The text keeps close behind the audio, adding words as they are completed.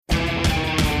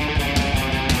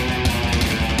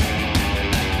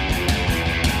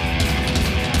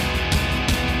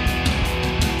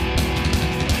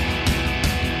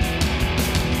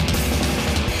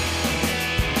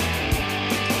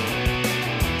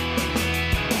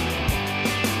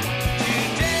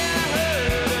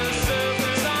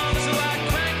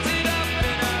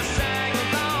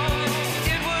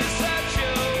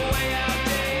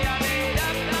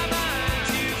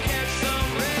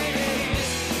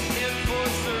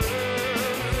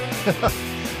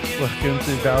Welcome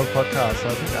to Barrel Podcast.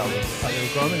 I think that was a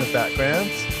little gone in the background.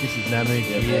 This is Namu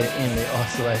here in the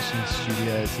Isolation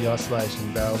Studios, the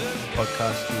Isolation Barrel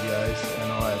Podcast Studios,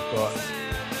 and I have got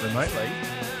remotely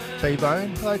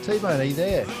T-Bone. Hello, T-Bone. Are you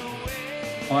there?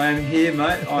 I am here,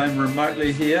 mate. I am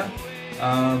remotely here,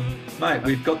 mate.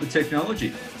 We've got the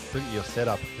technology. Look at your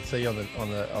setup. I can see on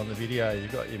the video.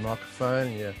 You've got your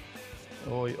microphone,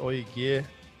 all your gear,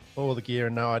 all the gear,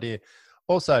 and no idea.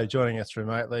 Also joining us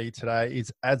remotely today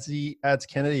is Ads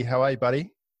Kennedy. How are you, buddy?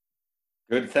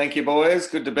 Good, thank you, boys.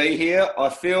 Good to be here. I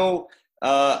feel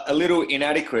a little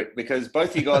inadequate because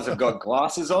both you guys have got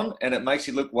glasses on, and it makes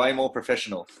you look way more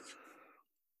professional.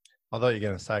 I thought you were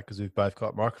going to say because we've both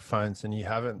got microphones and you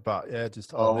haven't, but yeah,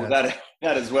 just that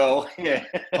as well. Yeah,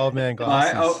 old man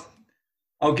glasses. Mate,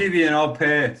 I'll give you an old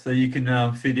pair so you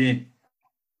can fit in.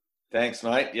 Thanks,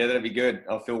 mate. Yeah, that'd be good.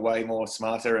 I'll feel way more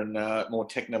smarter and more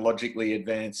technologically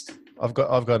advanced. I've got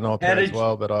an old pair as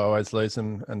well, but I always lose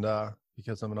them, and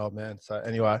because I'm an old man. So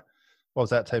anyway, what was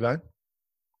that, T-Bone?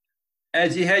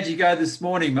 Adsy, how'd you go this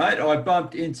morning, mate? I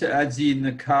bumped into Adsy in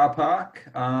the car park,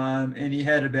 and he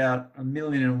had about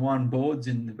 1,000,001 boards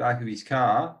in the back of his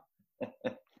car.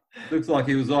 Looks like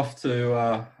he was off to,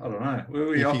 I don't know. Where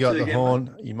were you off to? If you got the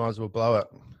horn, you might as well blow it.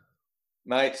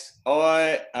 Mate,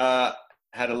 I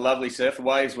had a lovely surf.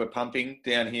 Waves were pumping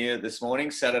down here this morning,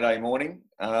 Saturday morning.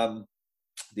 And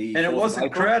it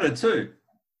wasn't crowded too.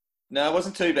 No, it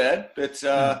wasn't too bad, but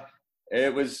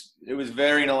it was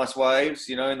very nice waves,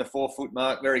 in the 4 foot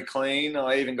mark, very clean.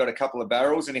 I even got a couple of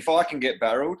barrels, and if I can get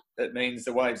barreled, that means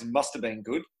the waves must have been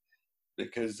good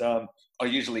because I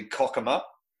usually cock them up.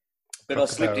 But I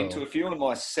slipped into a few on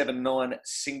my 7.9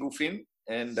 single fin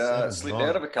and slipped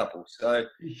out of a couple. So,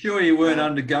 you sure you weren't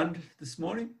undergunned this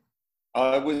morning?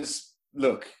 I was,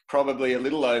 probably a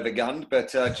little overgunned,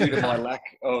 but due to my lack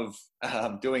of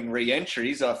doing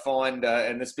re-entries, I find,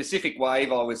 and the specific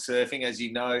wave I was surfing, as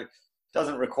you know,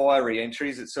 doesn't require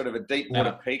re-entries. It's sort of a deep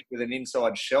water peak with an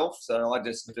inside shelf. So I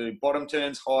just do bottom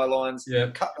turns, high lines,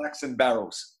 cutbacks and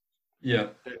barrels.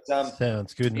 Yeah. But,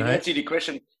 sounds good, mate. To answer your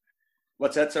question,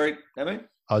 what's that? Sorry, Namu?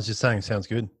 I was just saying, sounds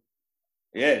good.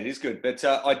 Yeah, it is good. But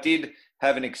I did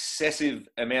have an excessive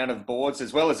amount of boards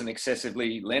as well as an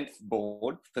excessively length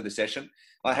board for the session.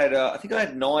 I had, I think I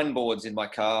had 9 boards in my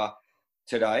car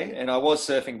today, and I was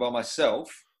surfing by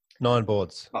myself. 9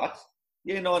 boards. But,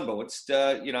 9 boards.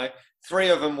 3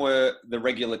 of them were the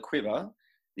regular quiver.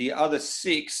 The other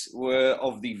 6 were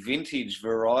of the vintage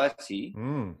variety.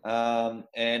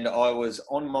 And I was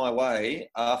on my way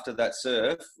after that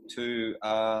surf to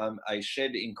a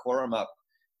shed in Coramup,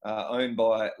 owned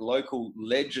by local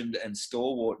legend and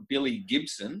stalwart Billy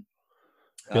Gibson.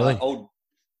 Billy?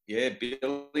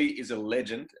 Billy is a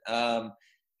legend.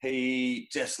 He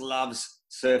just loves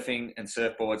surfing and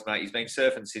surfboards, mate. He's been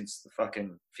surfing since the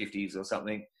fucking 50s or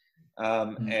something.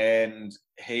 And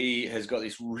he has got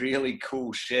this really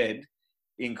cool shed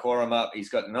in Coramup. He's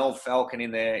got an old Falcon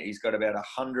in there. He's got about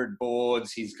 100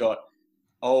 boards. He's got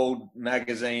old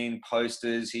magazine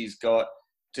posters. He's got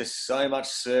just so much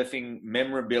surfing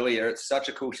memorabilia. It's such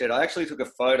a cool shed. I actually took a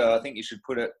photo. I think you should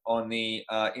put it on the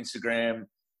Instagram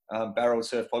Barrel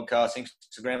Surf Podcast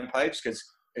Instagram page because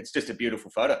it's just a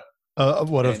beautiful photo.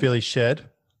 Of Billy's shed?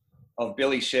 Of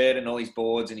Billy's shed and all his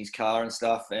boards and his car and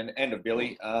stuff and of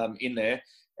Billy in there.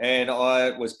 And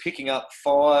I was picking up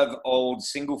 5 old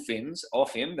single fins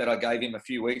off him that I gave him a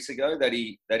few weeks ago that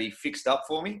he fixed up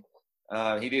for me.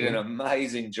 He did an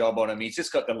amazing job on him. He's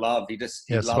just got the love. He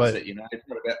loves it,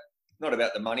 It's not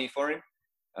about the money for him.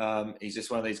 He's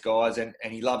just one of these guys, and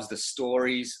he loves the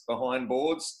stories behind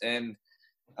boards. And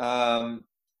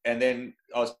then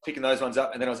I was picking those ones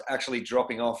up, and then I was actually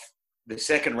dropping off the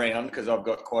second round because I've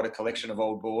got quite a collection of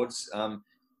old boards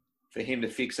for him to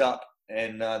fix up.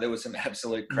 And there was some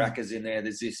absolute crackers in there.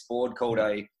 There's this board called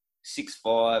a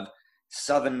 6.5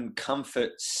 Southern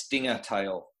Comfort Stinger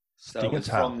Tail. So it was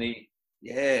from the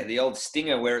old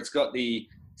Stinger where it's got the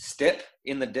step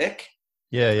in the deck.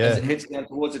 As it heads down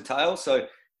towards the tail. So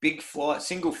big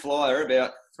single flyer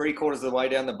about 3/4 of the way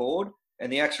down the board,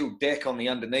 and the actual deck on the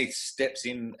underneath steps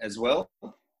in as well.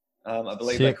 I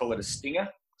believe they call it a Stinger.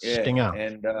 Yeah. Stinger.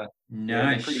 And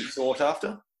nice. Pretty sought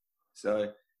after.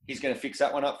 So he's going to fix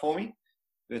that one up for me.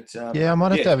 But I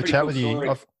might have to have a chat with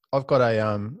you. I've got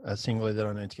a singlet that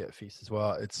I need to get fixed as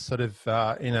well. It's sort of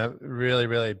in a really,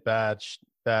 really bad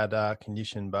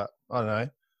condition, but I don't know.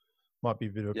 Might be a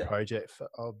bit of a project for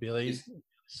old Billy. Is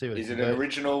it an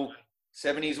original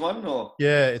 70s one or?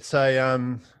 Yeah, it's like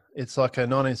a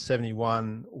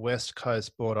 1971 West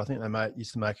Coast board. I think they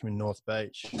used to make them in North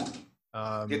Beach.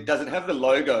 Does it have the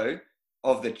logo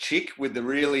of the chick with the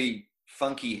really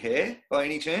funky hair by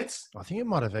any chance? I think it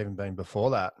might have even been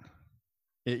before that.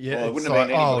 Yeah, Well, it it's wouldn't have like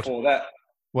been any old. before that.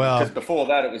 Well, Because before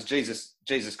that, it was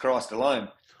Jesus Christ alone.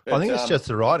 But, I think it's just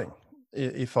the writing.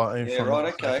 If I'm right, not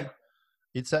okay. mistaken.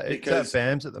 It's at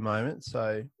BAMS at the moment.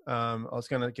 So I was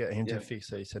going to get him to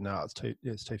fix it. He said, "No,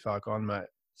 it's too far gone, mate."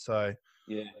 So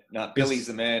yeah, no, Billy's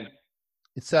the man.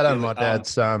 It sat under my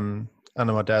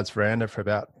dad's veranda for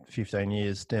about 15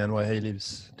 years down where he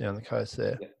lives down the coast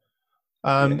there.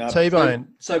 Yeah. T-Bone.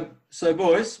 So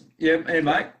boys, hey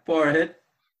mate, fire ahead.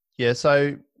 Yeah,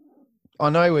 so I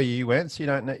know where you went, so you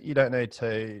don't need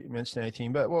to mention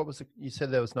anything. But you said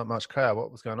there was not much crowd.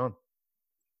 What was going on?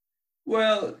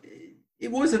 Well,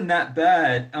 it wasn't that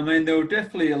bad. I mean, there were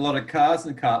definitely a lot of cars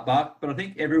in the car park, but I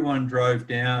think everyone drove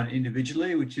down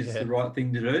individually, which is the right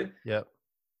thing to do. Yep.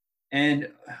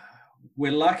 And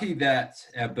we're lucky that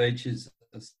our beaches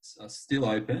are still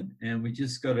open, and we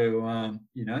just got to,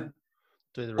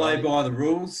 play by the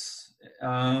rules.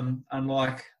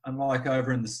 Unlike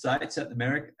over in the States at the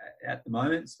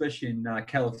moment, especially in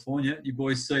California, you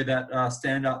boys see that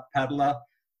stand-up paddler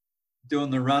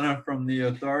doing the runner from the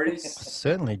authorities.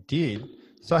 Certainly did.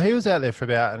 So he was out there for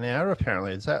about an hour.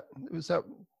 Apparently, was that?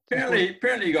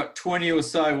 Apparently, you got 20 or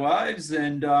so waves,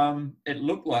 and it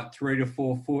looked like 3 to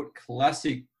 4 foot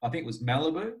classic. I think it was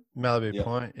Malibu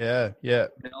Point. Yeah.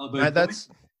 Malibu Mate, Point.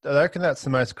 I reckon that's the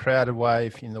most crowded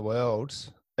wave in the world,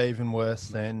 even worse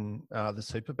than the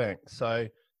Superbank. So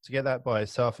to get that by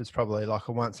yourself is probably like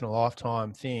a once in a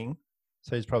lifetime thing.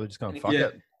 So he's probably just going, fuck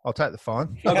it. I'll take the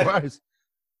fine. No worries.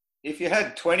 If you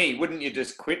had 20, wouldn't you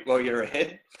just quit while you're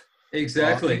ahead?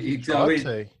 Exactly.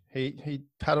 He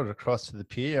paddled across to the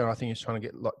pier, and I think he's trying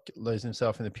to lose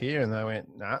himself in the pier, and they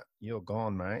went, "Nah, you're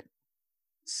gone, mate."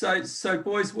 So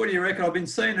boys, what do you reckon? I've been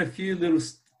seeing a few little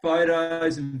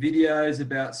photos and videos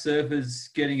about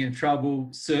surfers getting in trouble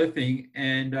surfing,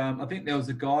 and I think there was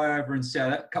a guy over in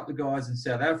a couple of guys in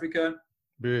South Africa,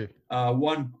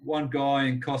 one guy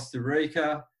in Costa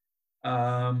Rica.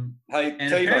 Hey,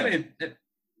 T-Bone,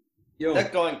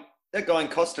 that guy in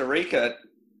Costa Rica,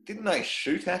 didn't they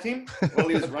shoot at him while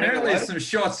he was running away? Apparently, some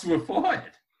shots were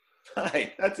fired.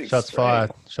 Hey, that's extreme.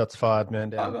 Shots fired,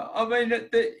 man down. I mean,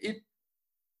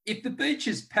 if the beach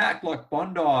is packed like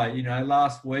Bondi,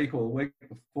 last week or the week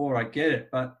before, I get it.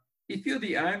 But if you're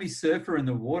the only surfer in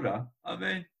the water, I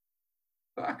mean,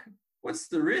 fuck, what's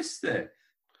the risk there?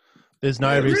 There's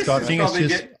no risk. I think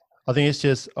it's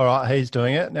just all right. He's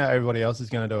doing it now. Everybody else is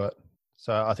going to do it.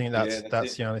 So I think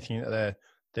that's the only thing that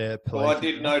they're policing. Well, I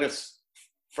did notice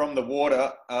from the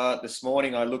water this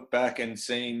morning. I looked back and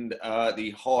seen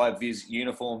the high vis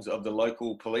uniforms of the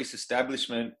local police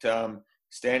establishment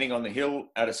standing on the hill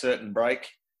at a certain break.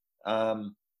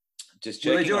 Just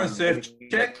checking. Were they doing a surf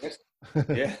check?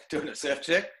 Yeah, doing a surf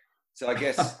check. So I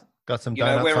guess got some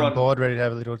donuts on board, ready to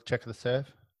have a little check of the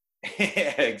surf.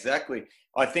 Yeah, exactly.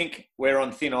 I think we're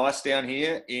on thin ice down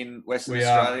here in Western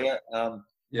Australia.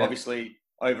 Obviously,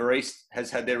 over east has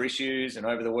had their issues, and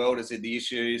over the world has had the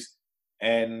issues.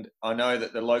 And I know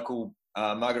that the local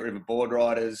Margaret River board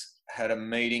riders had a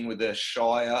meeting with the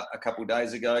Shire a couple of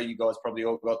days ago. You guys probably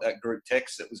all got that group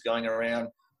text that was going around,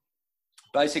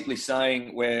 basically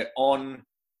saying we're on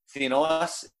thin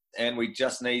ice and we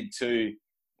just need to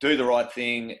do the right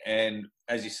thing. And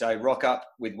as you say, rock up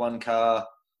with one car,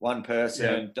 one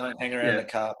person. Don't hang around the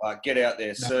car park. Get out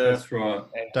there, surf. That's right.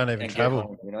 Don't even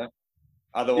travel. Home,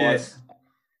 Otherwise,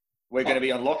 we're going to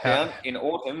be on lockdown in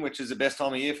autumn, which is the best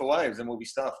time of year for waves, and we'll be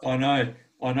stuffed. I know.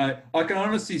 I can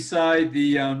honestly say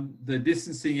the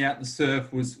distancing out in the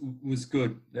surf was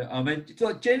good. I mean,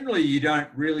 generally you don't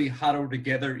really huddle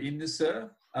together in the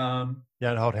surf. You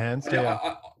don't hold hands, do you?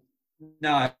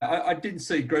 No, I didn't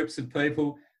see groups of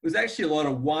people. It was actually a lot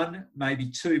of one, maybe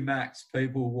two max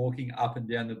people walking up and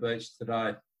down the beach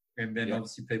today, and then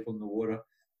obviously people in the water.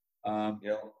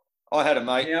 I had a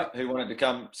mate who wanted to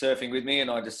come surfing with me,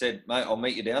 and I just said, "Mate, I'll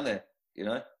meet you down there."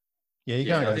 Yeah, you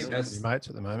can't go with your mates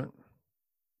at the moment.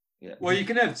 Yeah. Well, you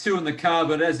can have two in the car,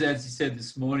 but as you said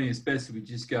this morning, it's best if we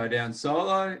just go down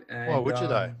solo. And, would you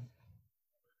though?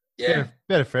 Yeah,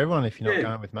 better for everyone if you're not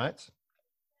going with mates.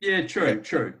 Yeah, true.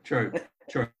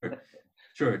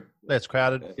 Less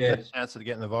crowded. Less chance of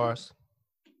getting the virus.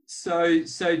 So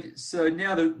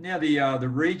now the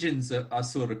regions are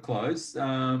sort of closed.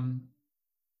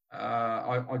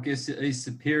 I guess the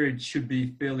Easter period should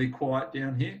be fairly quiet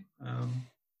down here.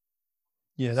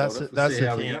 That's the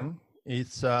thing.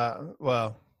 It's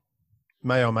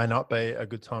may or may not be a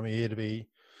good time of year to be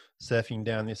surfing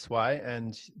down this way,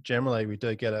 and generally we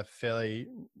do get a fairly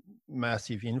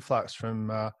massive influx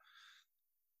from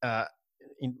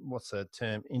what's the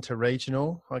term,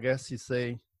 interregional, I guess you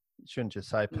shouldn't just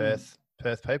say Perth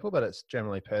Perth people, but it's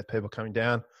generally Perth people coming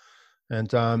down and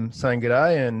saying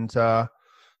g'day. And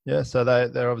so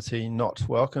they're obviously not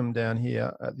welcome down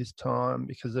here at this time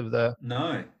because of the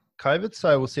No. COVID.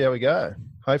 So we'll see how we go.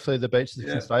 Hopefully the beaches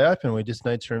can stay open. We just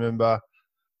need to remember,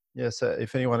 so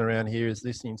if anyone around here is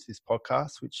listening to this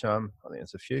podcast, which I think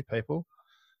it's a few people,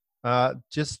 do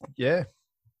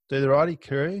the righty,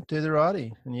 Curry. Do the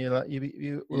righty, and we'll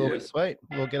all be sweet.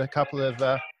 We'll get a couple of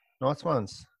nice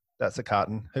ones. That's a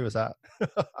carton. Who was that?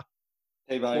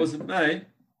 T-Bone. Wasn't me.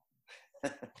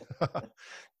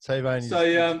 T-Bone.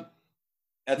 So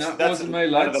that's wasn't me, one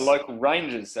of lads. the local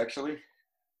rangers, actually.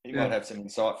 He might have some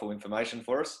insightful information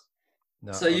for us.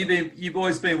 No, so you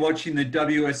boys been watching the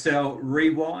WSL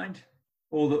Rewind,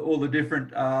 all the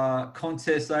different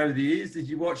contests over the years. Did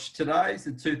you watch today's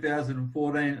the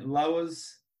 2014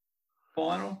 Lowers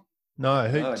final?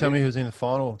 No. Tell me who's in the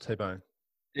final, T-Bone.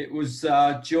 It was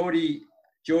Geordie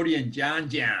and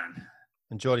Jan.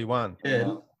 And Geordie won.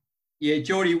 Yeah,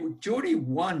 Geordie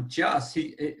won just.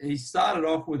 He started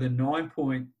off with a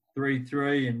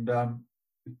 9.33 and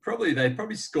they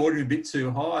probably scored him a bit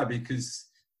too high because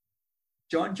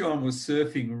John was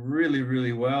surfing really,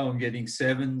 really well and getting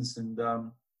sevens,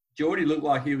 and Geordie looked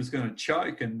like he was going to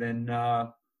choke, and then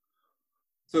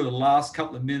sort of the last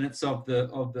couple of minutes of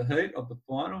the heat of the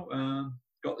final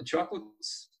got the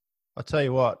chocolates. I'll tell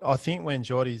you what, I think when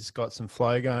Geordie's got some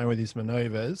flow going with his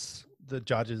manoeuvres, the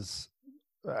judges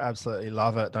absolutely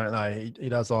love it, don't they? He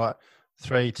does like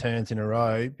 3 turns in a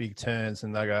row, big turns,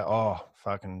 and they go, oh,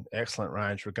 fucking excellent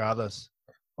range regardless.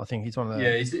 I think he's one of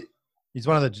the he's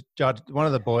one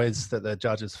of the boys that the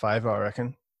judges favour, I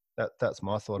reckon. That's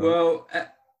my thought. Well,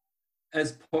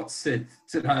 as Potts said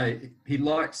today, he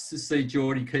likes to see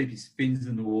Geordie keep his fins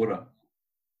in the water.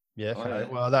 Yeah,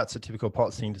 well, that's a typical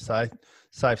Potts thing to say.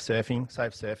 Safe surfing.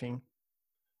 Safe surfing,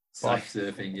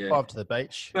 yeah. 5 to the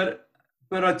beach. But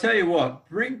I tell you what,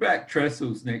 bring back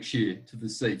trestles next year to the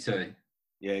CT.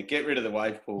 Yeah, get rid of the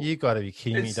wave pool. You got to be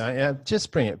kidding me, don't you?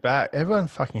 Just bring it back. Everyone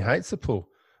fucking hates the pool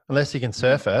unless you can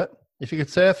surf it. If you could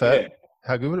surf it,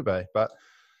 how good would it be? But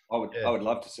I would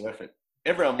love to surf it.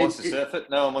 Everyone wants to surf it.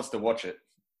 No one wants to watch it.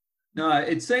 No,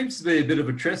 it seems to be a bit of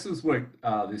a trestles week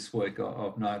this week,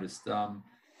 I've noticed.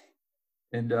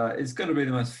 And it's going to be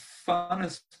the most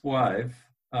funnest wave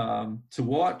to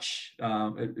watch.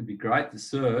 It'd be great to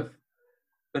surf,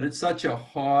 but it's such a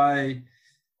high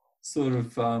sort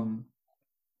of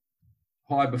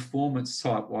high performance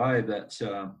type wave that,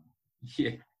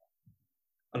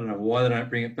 I don't know why they don't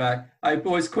bring it back. Hey,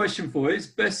 boys, question for you.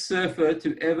 Best surfer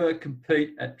to ever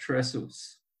compete at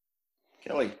trestles?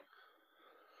 Kelly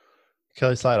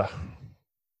Slater.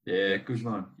 Yeah, good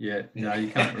one. Yeah, no, you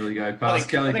can't really go past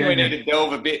Kelly. I think we need to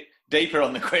delve a bit deeper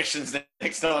on the questions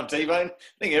next time, T-Bone. I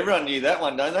think everyone knew that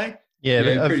one, don't they? Yeah,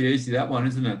 but pretty easy, that one,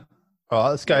 isn't it? All right,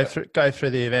 let's go through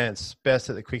the events. Best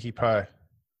at the Quickie Pro.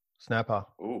 Snapper.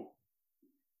 Ooh.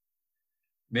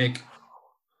 Mick.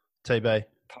 TB.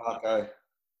 Parko.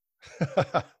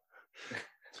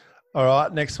 All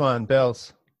right, next one.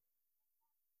 Bells.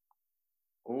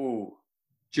 Ooh.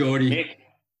 Geordie. Mick.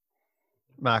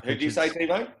 Mark. Who did you say,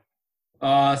 T-Bone?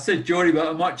 I said Geordie, but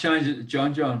I might change it to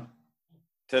John.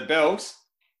 To Bells?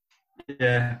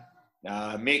 Yeah.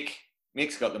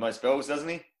 Mick's got the most bells, doesn't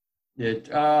he?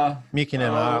 Yeah. Mick and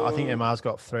MR. I think MR's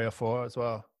got 3 or 4 as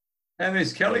well. How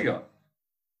many's Kelly got?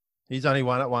 He's only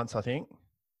won it once, I think.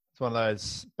 It's one of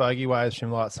those bogey waves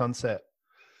from Light Sunset.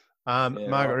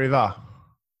 Margaret River.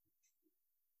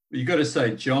 You got to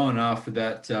say John after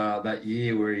that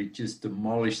year where he just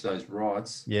demolished those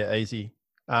rides. Yeah, easy.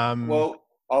 Well,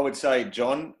 I would say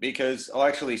John because I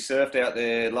actually surfed out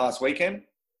there last weekend,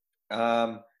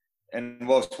 and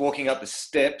whilst walking up the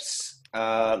steps,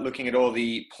 looking at all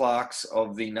the plaques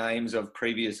of the names of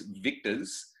previous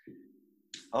victors,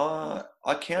 I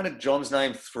counted John's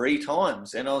name 3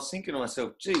 times, and I was thinking to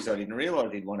myself, geez, I didn't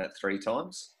realise he'd won it 3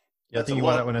 times. Yeah, I think he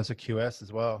won it when it was a QS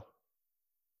as well.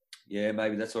 Yeah,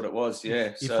 maybe that's what it was.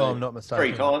 Yeah, if I'm not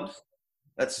mistaken. 3 times.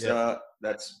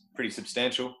 That's pretty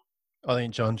substantial. I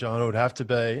think John would have to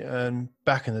be, and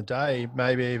back in the day,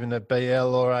 maybe even a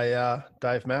BL or a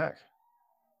Dave Mack.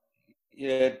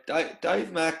 Yeah,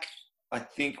 Dave Mack, I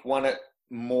think won it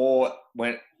more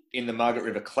when in the Margaret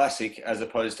River Classic as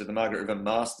opposed to the Margaret River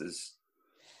Masters.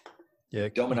 Yeah,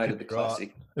 dominated the Classic.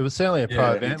 Right. It was certainly a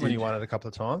pro event when he won it a couple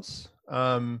of times.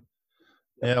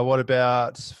 What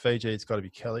about Fiji? It's got to be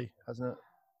Kelly, hasn't it?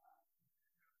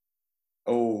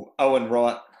 Oh, Owen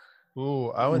Wright.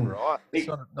 Oh, Owen Wright. It's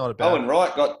not a bad. Owen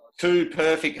Wright got 2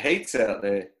 perfect heats out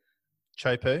there.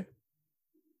 Chopu.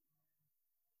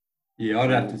 Yeah, I'd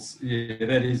have to. Yeah,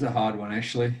 that is a hard one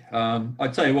actually. I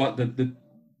tell you what, the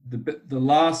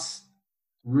last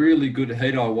really good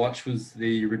heat I watched was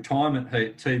the retirement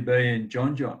heat, TB and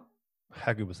John John.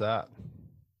 How good was that?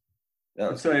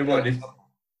 I'll tell you what,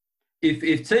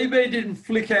 if TB didn't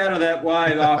flick out of that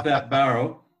wave after that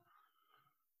barrel,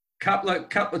 couple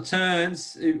of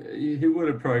turns, he would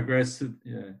have progressed.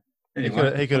 Yeah.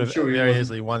 Anyway, he could have very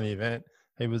easily won the event.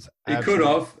 He was. He could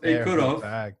have.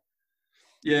 Bag.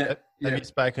 Yeah. Have you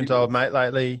spoken to old mate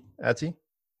lately, Adzi?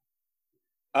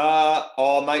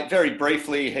 Mate, very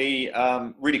briefly, he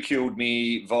ridiculed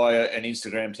me via an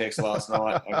Instagram text last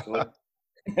night, actually.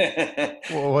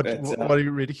 What did he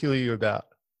ridicule you about?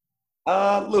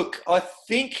 Look, I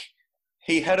think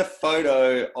he had a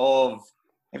photo of...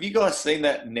 Have you guys seen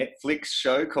that Netflix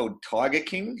show called Tiger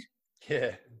King?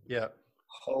 Yeah.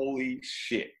 Holy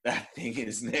shit, that thing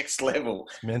is next level.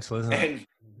 It's mental, isn't it?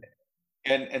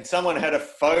 And someone had a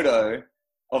photo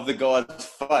of the guy's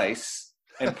face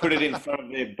and put it in front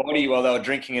of their body while they were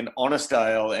drinking an Honest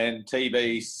Ale, and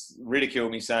TB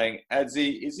ridiculed me saying,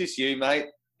 "Adzi, is this you, mate?"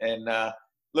 And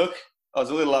look, I was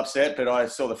a little upset, but I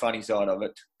saw the funny side of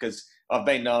it because I've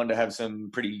been known to have some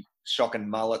pretty shocking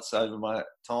mullets over my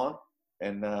time.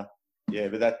 And but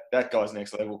that guy's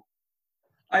next level.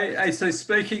 Hey, so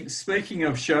speaking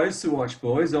of shows to watch,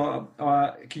 boys,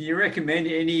 can you recommend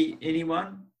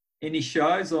any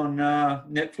shows on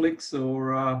Netflix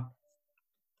or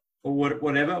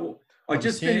whatever?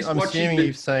 I'm assuming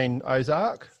you've seen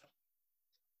Ozark.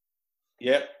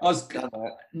 Yep.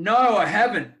 No, I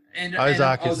haven't. And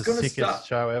Ozark is the sickest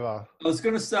show ever. I was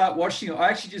going to start watching it. I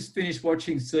actually just finished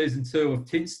watching season 2 of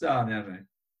Tin Star now, mate.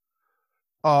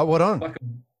 Oh, what on?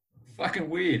 Fucking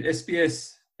weird.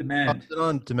 SBS Demand. Oh,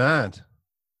 on Demand.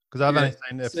 Because I've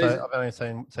only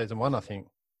seen season 1, I think.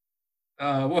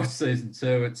 Watch season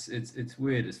 2. It's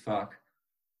weird as fuck.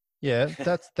 Yeah,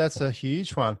 that's a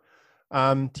huge one.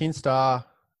 Tin Star,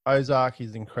 Ozark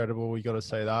is incredible. You got to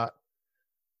say that.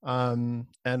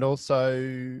 And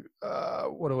also,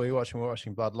 what are we watching? We're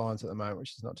watching Bloodlines at the moment,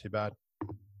 which is not too bad.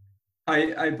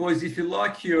 Hey, boys, if you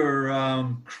like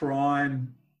your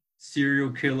crime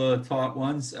serial killer type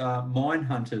ones,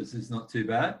 Mindhunters is not too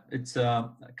bad. It's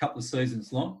a couple of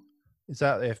seasons long. Is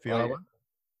that the FBI one?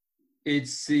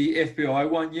 It's the FBI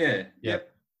one, yeah.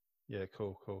 Yep. Yeah,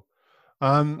 cool.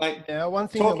 Mate, now, one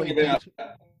thing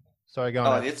sorry, go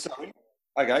on. Sorry.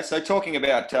 Okay, so talking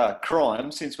about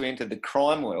crime, since we entered the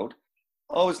crime world,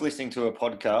 I was listening to a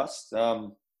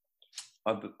podcast.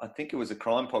 I think it was a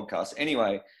crime podcast.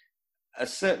 Anyway, a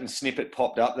certain snippet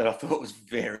popped up that I thought was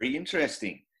very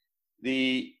interesting.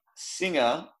 The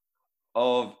singer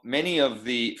of many of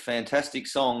the fantastic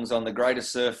songs on the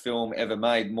greatest surf film ever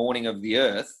made, Morning of the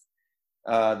Earth,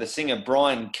 the singer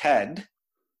Brian Cadd,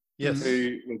 yes,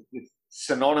 who was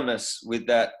synonymous with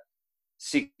that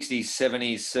 60s,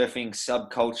 70s surfing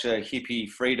subculture, hippie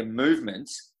freedom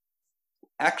movements,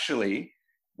 actually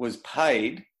was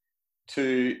paid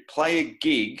to play a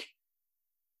gig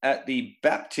at the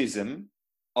baptism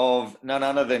of none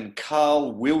other than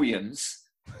Carl Williams'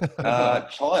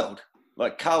 child.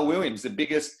 Like Carl Williams, the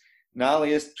biggest,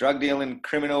 gnarliest drug dealing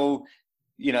criminal,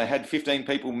 had 15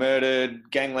 people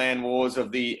murdered, gangland wars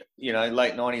of the,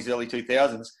 late 90s, early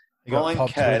 2000s. He got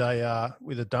popped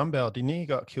with a dumbbell, didn't he? He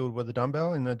got killed with a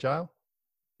dumbbell in the jail.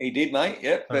 He did, mate.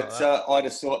 Yep. But I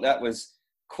just thought that was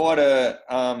quite a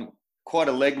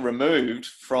leg removed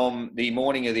from the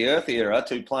Morning of the Earth era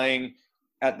to playing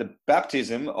at the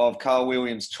baptism of Carl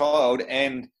Williams' child.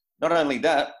 And not only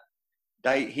that,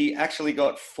 he actually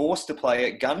got forced to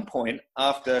play at gunpoint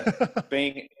after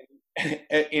being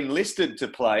enlisted to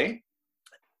play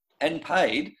and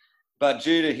paid. But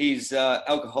due to his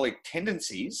alcoholic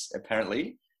tendencies,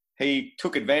 apparently, he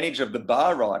took advantage of the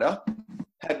bar rider,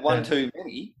 had one too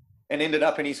many, and ended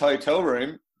up in his hotel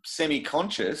room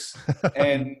semi-conscious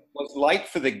and was late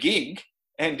for the gig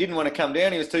and didn't want to come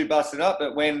down. He was too busted up.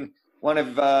 But when one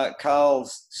of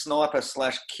Carl's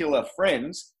sniper/killer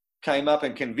friends came up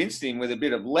and convinced him with a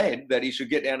bit of lead that he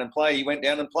should get down and play, he went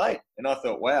down and played. And I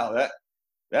thought, wow,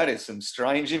 that is some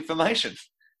strange information.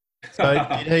 So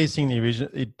did he sing the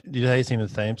original? Did he sing the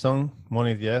theme song,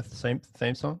 Morning of the Earth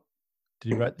theme song? Did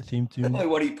he write the theme tune? I don't know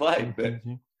what he played, but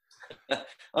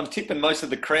I'm tipping most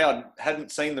of the crowd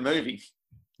hadn't seen the movie.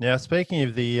 Now, speaking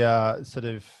of the sort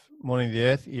of Morning of the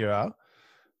Earth era,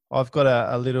 I've got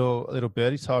a little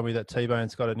birdie told me that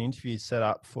T-Bone's got an interview set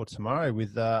up for tomorrow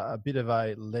with a bit of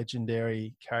a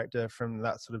legendary character from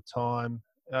that sort of time.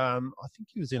 I think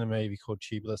he was in a movie called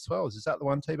Tubular Swells. Is that the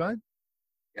one, T-Bone?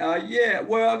 Yeah,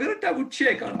 well, I've got to double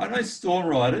check. I know Storm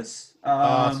Riders.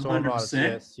 Storm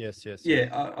Riders, yes.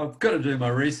 Yeah, I've got to do my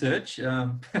research.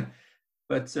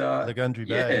 But the Gundry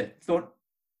Bay. Yeah,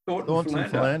 Thornton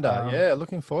Philander. Yeah,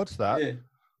 looking forward to that. Yeah.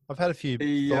 I've had a few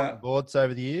He, boards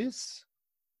over the years.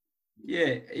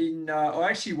 Yeah, I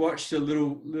actually watched a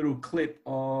little clip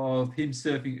of him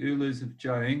surfing Ulus with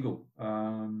Joe Engel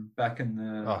back in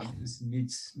the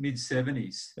mid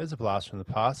 70s. There's a blast from the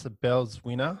past. The Bells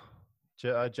winner,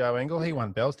 Joe Engel. He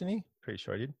won Bells, didn't he? Pretty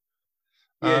sure he did.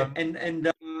 Yeah, and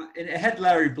it had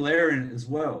Larry Blair in it as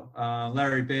well.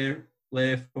 Larry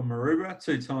Blair from Maroubra,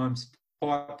 2 times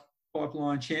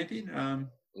pipeline champion.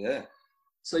 Yeah.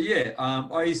 So yeah,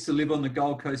 I used to live on the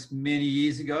Gold Coast many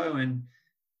years ago and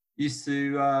used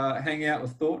to hang out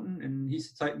with Thornton, and he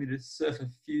used to take me to surf a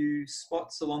few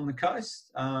spots along the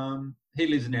coast. He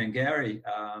lives in Angourie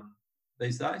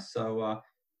these days, so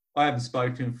I haven't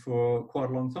spoken to him for quite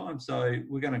a long time. So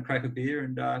we're going to crack a beer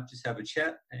and just have a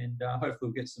chat, and hopefully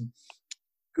we'll get some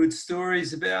good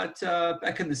stories about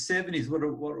back in the 70s, what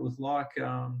it was like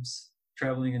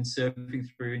traveling and surfing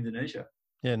through Indonesia.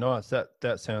 Yeah, nice.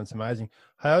 That sounds amazing.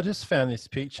 Hey, I just found this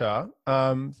picture.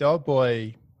 The old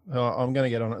boy, I'm going to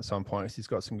get on it at some point because he's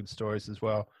got some good stories as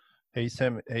well. He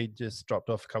just dropped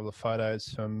off a couple of photos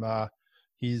from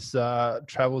his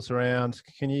travels around.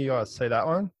 Can you guys see that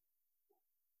one?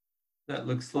 That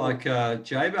looks like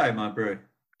J-Bay, my bro.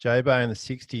 J-Bay in the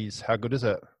 60s. How good is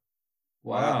it?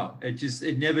 Wow.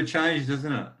 It never changed,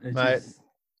 doesn't it? Mate,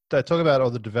 they talk about all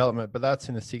the development, but that's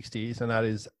in the 60s, and that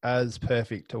is as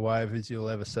perfect a wave as you'll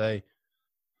ever see.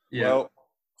 Yeah. Well,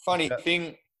 funny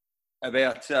thing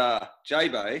about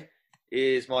J-Bay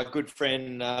is my good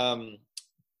friend Tony.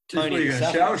 What are you going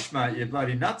to show us, mate? You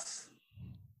bloody nuts.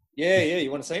 Yeah.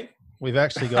 You want to see him? We've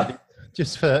actually got,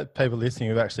 just for people listening,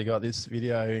 we've actually got this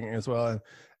video as well. And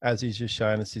as he's just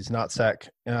showing us his nutsack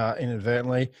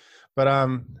inadvertently. But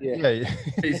yeah.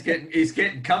 he's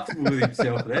getting comfortable with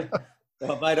himself there.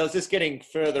 Well, mate, I was just getting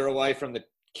further away from the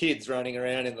kids running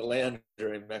around in the lounge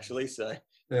room, actually. So,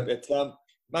 yeah. But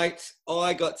mate,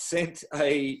 I got sent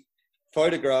a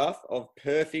photograph of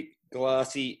perfect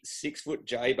glassy 6-foot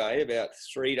J-Bay about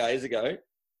 3 days ago.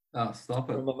 Oh,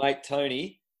 stop it! From my mate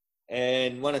Tony,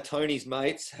 and one of Tony's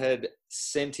mates had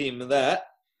sent him that,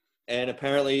 and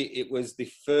apparently it was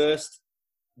the first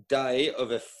day of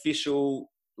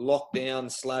official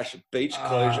lockdown / beach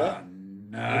closure in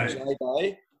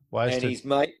J-Bay. Wasted. And his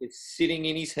mate was sitting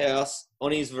in his house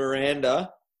on his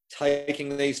veranda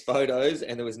taking these photos,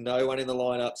 and there was no one in the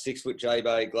lineup. 6-foot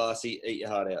J-Bay, glassy, eat your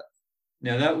heart out.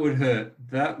 Now that would hurt.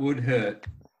 That would hurt.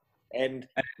 And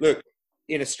look,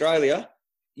 in Australia,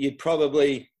 you'd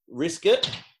probably risk it.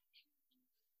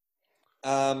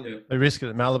 They risk it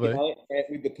at Malibu. You know,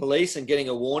 with the police and getting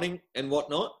a warning and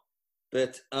whatnot.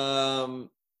 But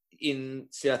in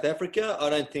South Africa, I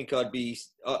don't think I'd be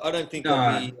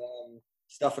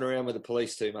stuffing around with the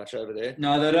police too much over there.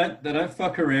 No, they don't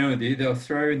fuck around with you. They'll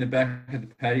throw you in the back of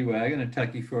the paddy wagon and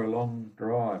take you for a long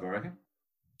drive, I reckon.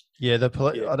 Yeah, the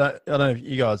police. Yeah. I don't know if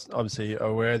you guys obviously are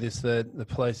aware of this. The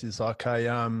police is like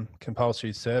a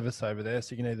compulsory service over there,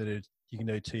 so you can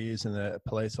do 2 years in the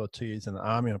police or 2 years in the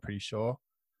army. I'm pretty sure.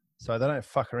 So they don't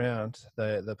fuck around.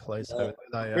 The police. I'm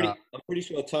pretty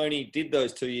sure Tony did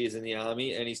those 2 years in the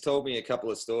army, and he's told me a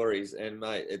couple of stories. And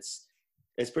mate, it's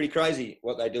pretty crazy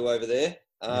what they do over there.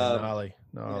 Gnarly.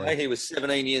 You know, he was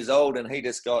 17 years old, and he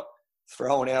just got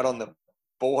thrown out on the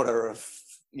border of,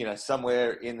 you know,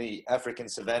 somewhere in the African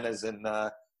savannas, and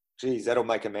geez, that'll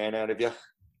make a man out of you.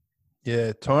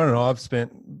 Yeah, Tyrone and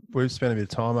we've spent a bit of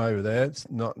time over there. It's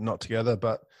not together,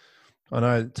 but I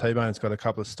know T-Bone's got a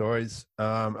couple of stories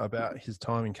about his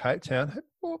time in Cape Town.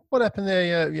 What happened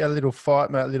there? You had a little fight,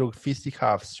 mate, little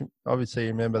fisticuffs. Obviously, you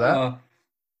remember that?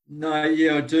 No,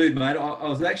 yeah, I do, mate. I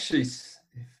was actually,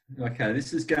 okay,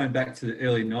 this is going back to the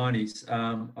early 90s.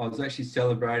 I was actually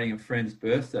celebrating a friend's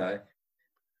birthday,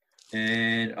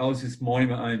 and I was just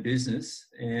minding my own business.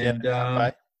 And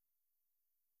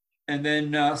and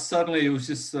then suddenly it was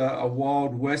just a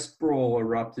Wild West brawl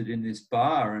erupted in this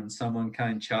bar, and someone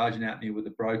came charging at me with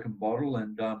a broken bottle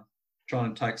and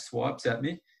trying to take swipes at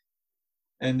me.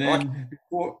 And then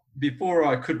before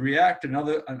I could react,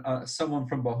 someone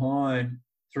from behind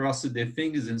thrusted their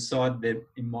fingers in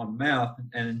my mouth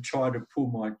and tried to pull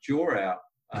my jaw out.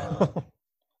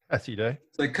 As you do.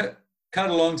 So cut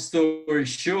a long story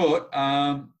short,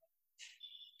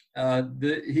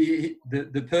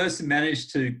 the person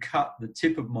managed to cut the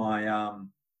tip of my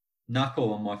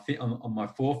knuckle on my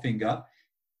forefinger,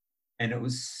 and it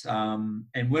was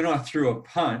and when I threw a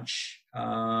punch,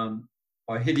 I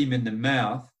hit him in the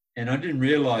mouth, and I didn't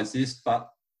realise this, but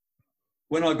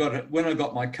when I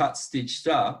got my cut stitched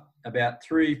up, about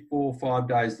 3, 4, 5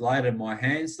 days later, my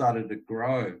hand started to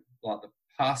grow like the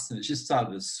pus, and it just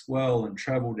started to swell and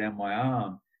travel down my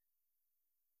arm.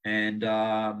 and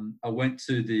I went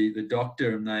to the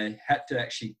doctor, and they had to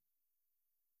actually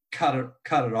cut it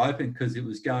open because it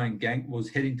was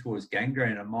heading towards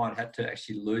gangrene. I might have to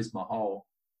actually lose my whole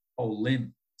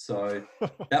limb. So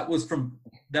that was from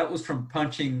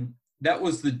punching. That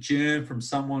was the germ from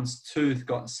someone's tooth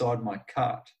got inside my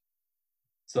cut.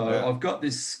 So I've got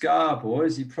this scar,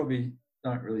 boys. You probably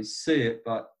don't really see it,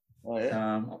 but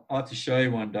I'll have to show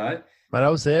you one day. Mate, I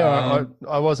was there.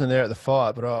 I wasn't there at the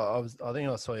fight, but I think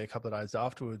I saw you a couple of days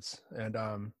afterwards, and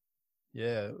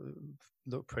it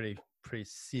looked pretty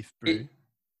stiff, bro.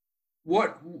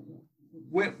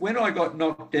 When I got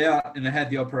knocked out and I had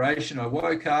the operation, I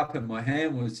woke up and my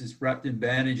hand was just wrapped in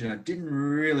bandage, and I didn't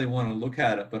really want to look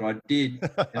at it, but I did,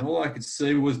 and all I could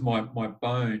see was my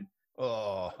bone.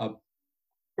 Oh.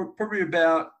 Probably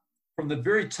about from the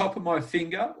very top of my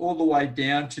finger all the way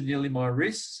down to nearly my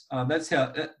wrists. That's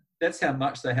how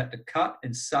much they had to cut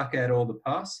and suck out all the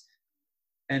pus,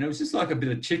 and it was just like a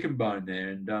bit of chicken bone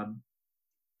there, and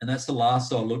that's the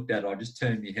last I looked at. I just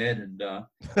turned my head,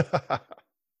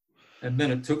 and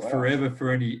then it took forever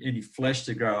for any flesh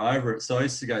to grow over it. So I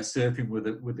used to go surfing with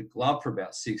a glove for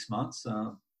about 6 months.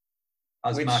 I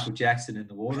was Michael Jackson in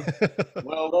the water.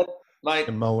 Well, mate,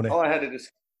 I had a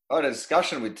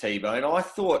discussion with T-Bone. I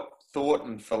thought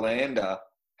Thornton Philander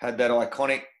had that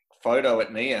iconic photo at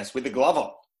NIAS with the glove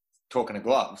on, talking of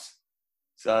gloves.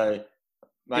 So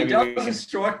maybe he doesn't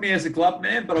strike me as a glove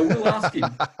man, but I will ask him.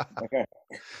 Okay.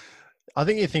 I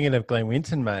think you're thinking of Glenn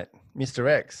Winton, mate. Mr.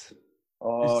 X.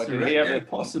 Oh, did he have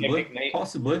possibly. He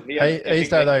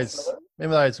used to have those,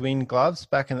 remember those wind gloves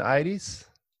back in the 80s?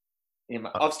 Yeah,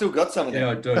 I've still got some of them. Yeah,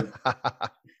 I do.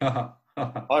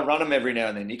 I run them every now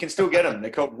and then. You can still get them. They're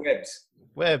called Webs.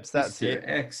 Webs, that's Mr. it.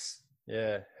 X.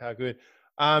 Yeah, how good.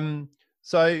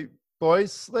 So,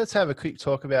 boys, let's have a quick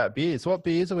talk about beers. What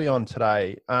beers are we on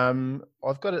today? I'll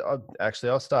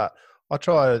start. I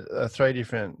tried 3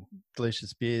 different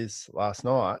delicious beers last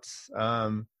night.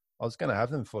 I was going to have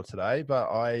them for today, but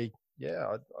I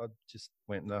just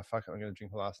went, no, fuck it, I'm going to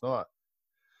drink it last night.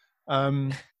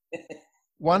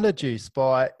 Wonder Juice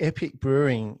by Epic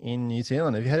Brewing in New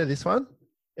Zealand. Have you heard of this one?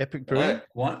 Epic Brewing?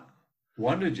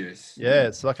 Wonder Juice. Yeah,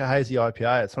 it's like a hazy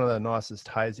IPA. It's one of the nicest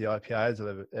hazy IPAs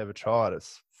I've ever tried.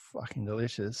 It's fucking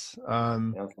delicious. You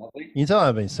can tell I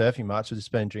haven't been surfing much. I've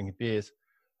just been drinking beers.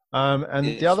 And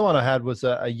the other one I had was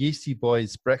a Yeasty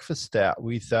Boys breakfast stout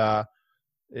with,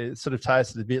 it sort of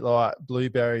tasted a bit like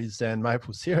blueberries and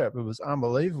maple syrup. It was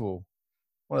unbelievable.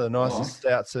 One of the nicest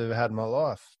stouts I've ever had in my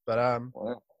life. But,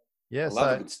 mate,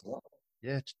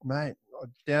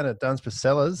 down at Dunsborough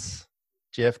Cellars,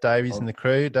 Jeff Davies and the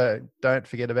crew, don't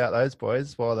forget about those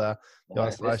boys while the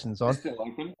isolation's on.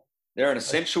 They're an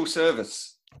essential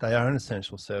service. They are an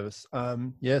essential service. So I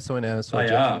went down and saw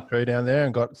Jeff and the crew down there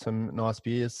and got some nice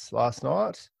beers last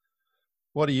night.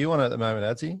 What are you on at the moment,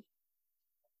 Adzi?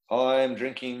 I'm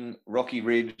drinking Rocky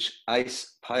Ridge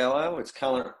Ace Pale Ale. It's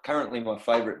currently my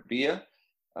favourite beer.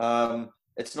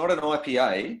 It's not an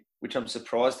IPA, which I'm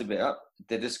surprised about.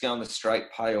 They're just going the straight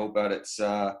pale, but it's,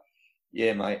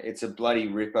 mate, it's a bloody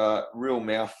ripper, real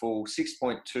mouthful,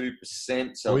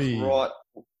 6.2%. So it's right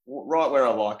where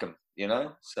I like them, you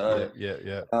know? So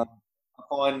I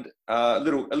find a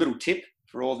little tip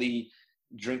for all the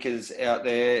drinkers out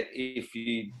there, if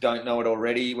you don't know it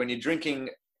already, when you're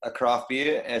drinking a craft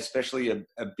beer, especially a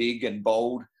big and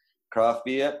bold craft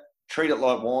beer, treat it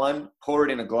like wine, pour it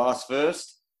in a glass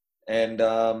first, and,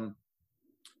 air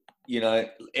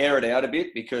it out a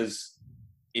bit, because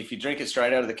if you drink it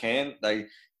straight out of the can, they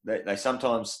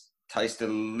sometimes taste a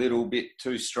little bit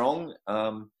too strong.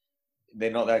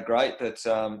 They're not that great, but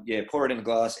pour it in a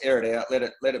glass, air it out,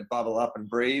 let it bubble up and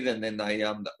breathe, and then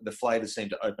the flavours seem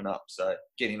to open up. So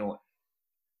get into it.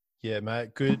 Yeah,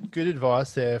 mate. Good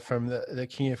advice there from the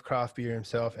king of craft beer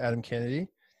himself, Adam Kennedy.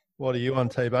 What are you on,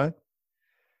 T-Bone?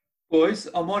 Boys,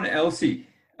 I'm on Elsie.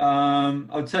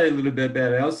 I'll tell you a little bit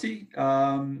about Elsie.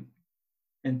 And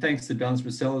thanks to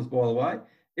Dunsborough Cellars, by the way.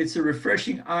 It's a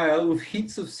refreshing ale with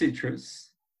hints of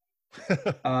citrus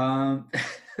that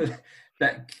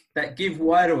give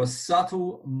way to a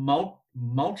subtle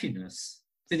maltiness,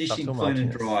 finishing clean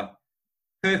and dry.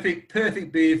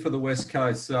 Perfect beer for the West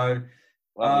Coast. So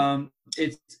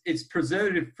it's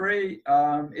preservative free.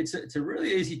 It's a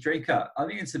really easy drinker. I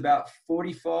think it's about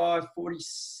 45,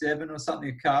 47 or something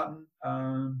a carton.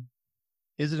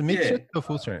 Is it a mid-strength or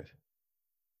full strength?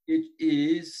 It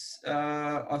is,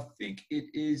 I think it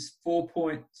is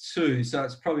 4.2, so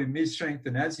it's probably mid-strength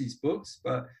in Azzy's books,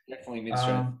 but definitely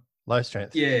mid-strength. Low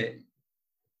strength. Yeah.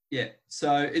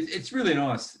 So it's really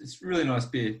nice. It's really nice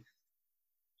beer.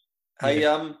 Hey,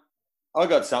 I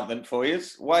got something for you.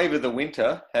 Wave of the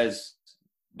Winter has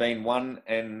been run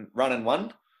and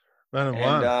won. Run and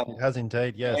And, one. It has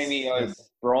indeed, yes. Jamie yes.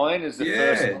 O'Brien is the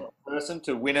first Yeah. person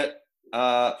to win it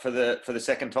for the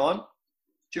second time.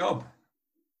 Job.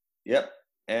 Yep.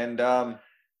 And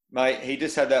mate, he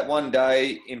just had that one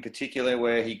day in particular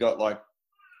where he got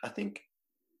I think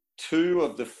 2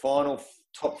 of the final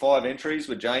top 5 entries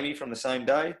were Jamie from the same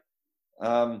day.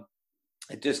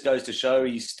 It just goes to show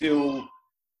he's still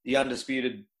the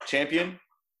undisputed champion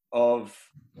of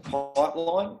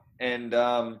Pipeline. And,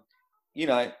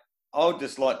 I would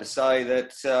just like to say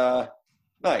that,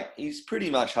 mate, he's pretty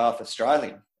much half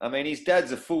Australian. I mean, his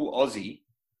dad's a full Aussie.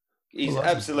 He's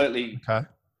absolutely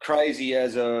crazy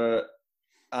as a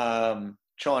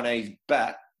Chinese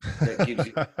bat that gives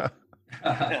you...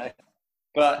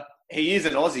 But he is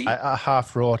an Aussie. A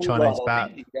half raw Chinese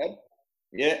bat.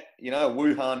 Yeah,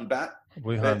 Wuhan bat.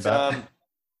 Wuhan bat.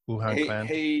 Wuhan clan.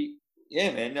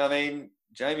 Yeah, man. I mean,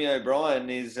 Jamie O'Brien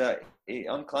is...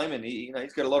 I'm claiming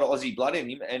he's got a lot of Aussie blood in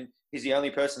him, and he's the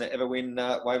only person to ever win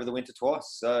Wave of the Winter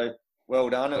twice. So well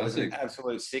done. It was an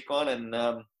absolute sick one,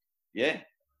 and yeah,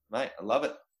 mate, I love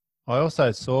it. I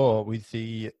also saw with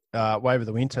the Wave of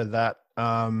the Winter that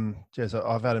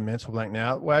I've had a mental blank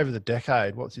now. Wave of the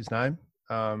Decade. What's his name?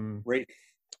 Reef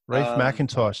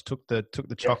McIntosh took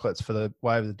the chocolates for the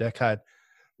Wave of the Decade.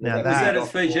 Now was that at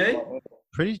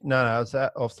Fiji? No, it was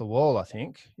that off the wall, I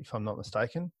think, if I'm not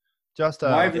mistaken. Just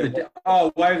Wave of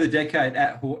the Decade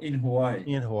in Hawaii.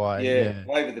 In Hawaii, yeah.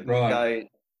 Wave of the Decade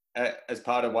as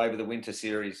part of Wave of the Winter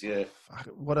series, yeah. Fuck,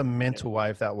 what a mental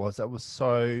wave that was. That was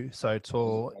so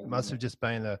tall. It must have just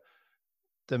been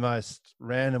the most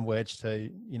random wedge to,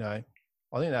 I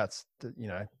think that's,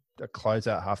 a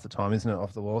closeout half the time, isn't it,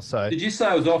 off the wall? So did you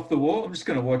say it was off the wall? I'm just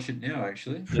going to watch it now,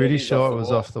 actually. Pretty sure it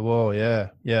was off the wall, yeah.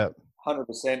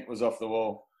 100% was off the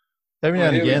wall. Every now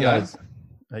and again,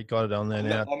 he got it on there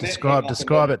now.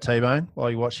 Describe it, T-Bone,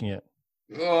 while you're watching it.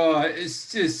 Oh,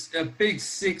 it's just a big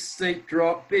 6 steep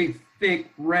drop, big, thick,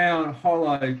 round,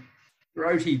 hollow,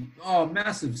 throaty,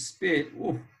 massive spit.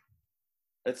 Oof.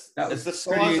 It's the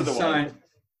size of the wave.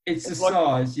 It's the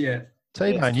size, yeah.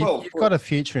 T-Bone, you've got a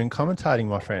future in commentating,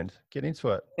 my friend. Get into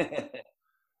it.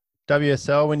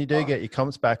 WSL, when you do get your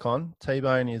comps back on,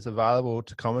 T-Bone is available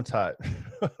to commentate.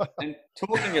 And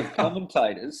talking of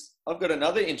commentators, I've got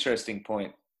another interesting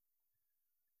point.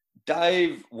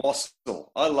 Dave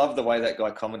Wassel. I love the way that guy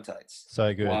commentates.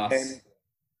 So good. Wow. And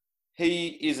he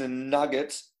is a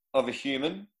nugget of a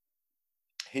human.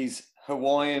 He's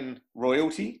Hawaiian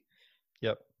royalty.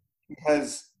 Yep. He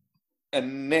has a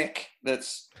neck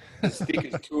that's as thick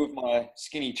as 2 of my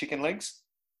skinny chicken legs.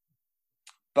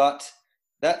 But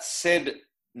that said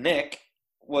neck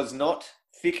was not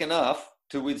thick enough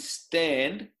to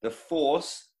withstand the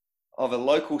force of a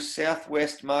local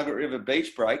southwest Margaret River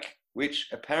beach break, which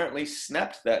apparently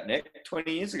snapped that neck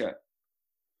 20 years ago.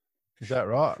 Is that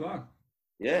right? Fuck.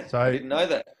 Yeah, so I didn't know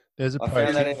that. There's a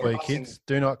pro tip for you kids.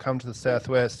 Do not come to the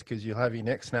southwest because you'll have your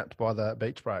neck snapped by the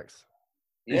beach breaks.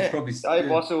 Yeah, Dave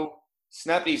Wassel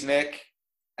snapped his neck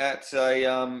at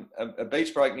a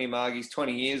beach break near Margie's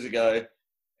 20 years ago.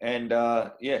 And,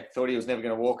 thought he was never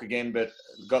going to walk again, but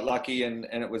got lucky and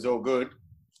it was all good.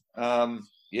 I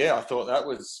thought that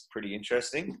was pretty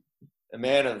interesting. A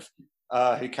man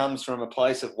who comes from a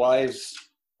place of waves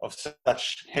of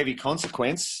such heavy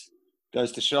consequence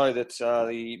goes to show that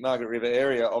the Margaret River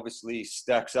area obviously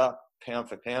stacks up pound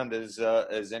for pound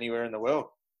as anywhere in the world.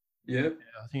 Yep.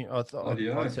 Yeah, I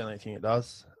certainly think it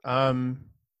does.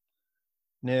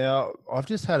 Now, I've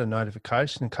just had a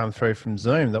notification come through from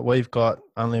Zoom that we've got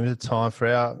unlimited time for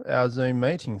our Zoom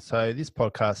meeting. So this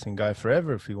podcast can go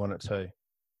forever if we want it to.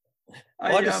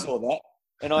 I just saw that,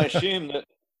 and I assume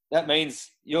that means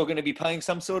you're going to be paying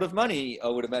some sort of money, I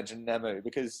would imagine, Namu,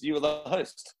 because you were the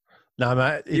host. No,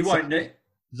 mate. You won't need...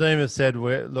 Zoom has said,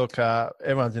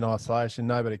 everyone's in isolation.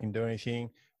 Nobody can do anything.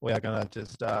 We are going to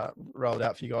just roll it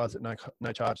out for you guys at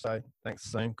no charge. So thanks,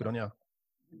 Zoom. Good on you.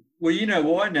 Well, you know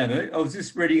why, Namu? I was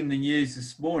just reading the news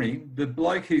this morning. The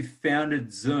bloke who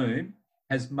founded Zoom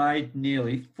has made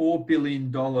nearly $4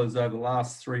 billion over the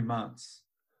last 3 months.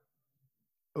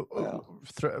 Wow.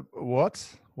 What?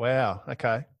 Wow.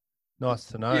 Okay. Nice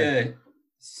to know. Yeah.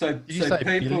 So, did you say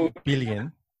people...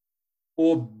 billion?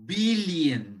 Or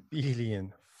billion.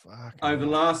 Billion. Fuck. Over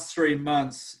the last 3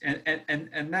 months.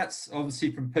 And that's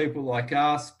obviously from people like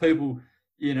us, people,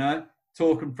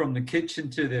 talking from the kitchen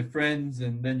to their friends,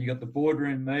 and then you got the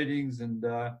boardroom meetings, and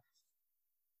I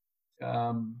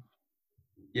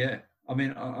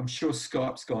mean, I'm sure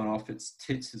Skype's gone off its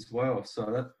tits as well. So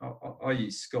that I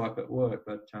use Skype at work,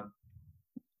 but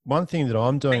one thing that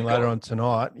I'm doing later on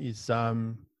tonight is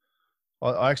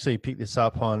I actually picked this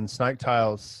up on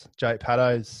Snaketails, Jake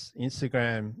Paddo's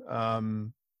Instagram.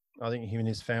 I think him and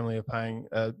his family are playing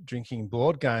a drinking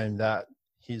board game that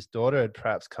his daughter had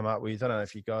perhaps come up with. I don't know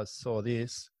if you guys saw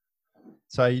this.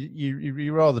 So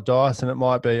you roll the dice and it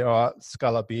might be, all right,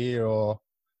 Sculler beer or,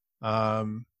 I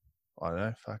don't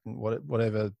know, fucking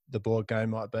whatever the board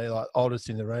game might be. Like oldest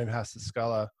in the room has to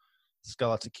Sculler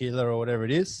tequila or whatever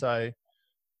it is. So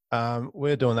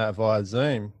we're doing that via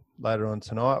Zoom later on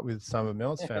tonight with some of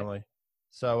Mel's family.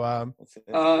 So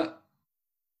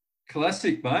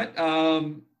classic, mate.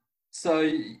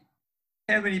 So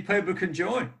how many people can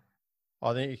join?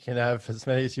 I think you can have as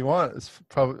many as you want. It's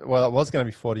probably, well, it was going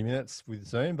to be 40 minutes with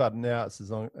Zoom, but now it's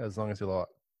as long as you like.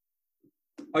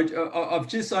 I've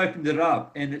just opened it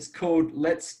up and it's called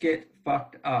Let's Get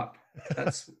Fucked Up.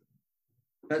 That's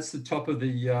the top of the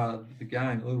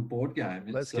game, a little board game.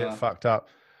 Let's get fucked up.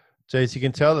 Geez, you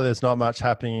can tell that there's not much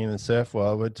happening in the surf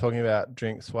world. We're talking about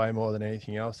drinks way more than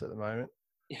anything else at the moment.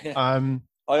 Yeah.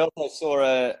 I also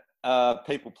saw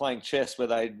people playing chess where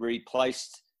they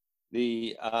replaced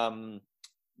the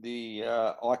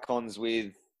icons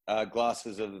with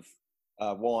glasses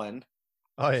of wine.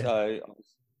 Oh yeah. So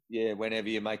yeah, whenever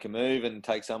you make a move and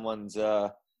take someone's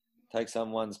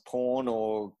pawn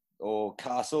or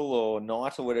castle or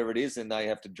knight or whatever it is, then they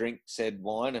have to drink said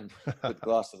wine and put the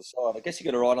glass to the side. I guess you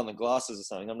got to write on the glasses or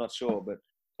something. I'm not sure, but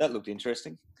that looked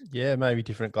interesting. Yeah, maybe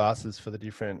different glasses for the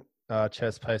different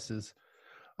chess pieces.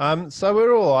 So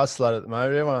we're all isolated at the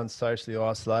moment. Everyone's socially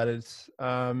isolated.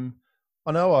 I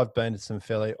know I've been to some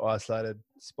fairly isolated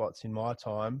spots in my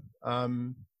time.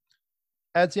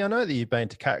 Adzi, I know that you've been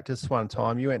to Cactus one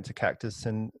time. You went to Cactus,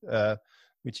 and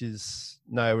which is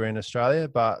nowhere in Australia,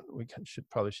 but we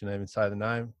probably shouldn't even say the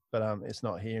name. But it's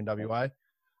not here in WA,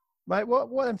 mate. What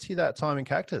happened to you that time in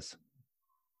Cactus?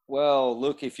 Well,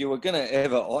 look, if you were going to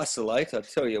ever isolate, I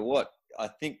tell you what, I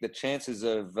think the chances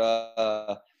of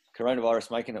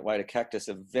coronavirus making its way to Cactus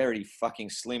are very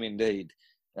fucking slim indeed.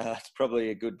 It's probably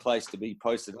a good place to be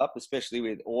posted up, especially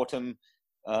with autumn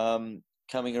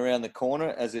coming around the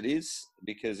corner as it is,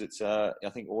 because it's I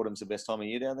think autumn's the best time of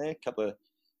year down there. A couple of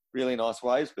really nice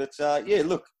waves, but yeah,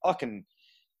 look, I can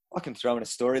throw in a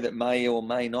story that may or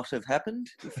may not have happened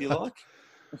if you like.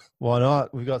 Why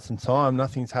not? We've got some time.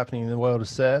 Nothing's happening in the world of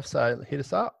surf, so hit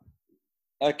us up.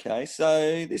 Okay,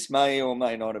 so this may or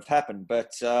may not have happened,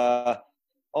 but I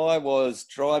was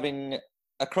driving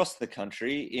across the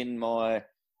country in my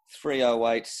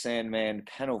 308 Sandman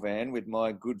panel van with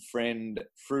my good friend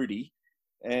Fruity,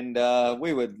 and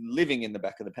we were living in the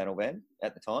back of the panel van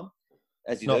at the time,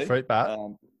 as you do. Not Fruit Bat.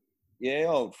 Yeah,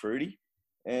 old Fruity.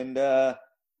 And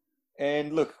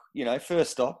look, you know,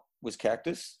 first stop was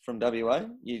Cactus from WA.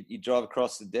 You drive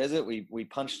across the desert. We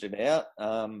punched it out.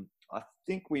 I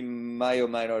think we may or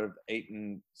may not have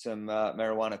eaten some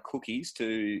marijuana cookies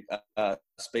to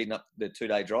speed up the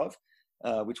 2-day drive,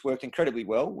 which worked incredibly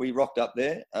well. We rocked up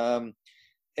there.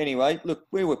 Anyway, look,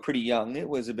 we were pretty young. It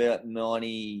was about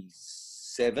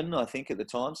 97, I think, at the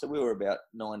time. So we were about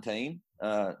 19,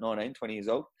 20 years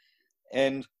old.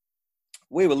 And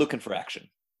we were looking for action,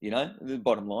 you know, the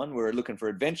bottom line. We were looking for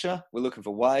adventure. We're looking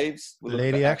for waves.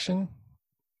 Lady action?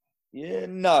 Yeah,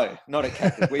 no, not at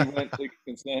Cactus. We weren't too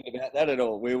concerned about that at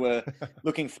all. We were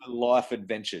looking for life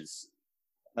adventures.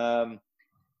 Life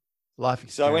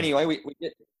experience. So anyway,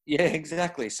 yeah,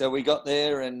 exactly. So we got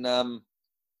there and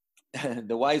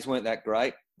the waves weren't that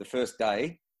great the first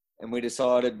day, and we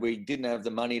decided we didn't have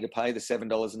the money to pay the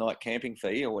 $7 a night camping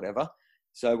fee or whatever.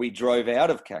 So we drove out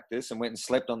of Cactus and went and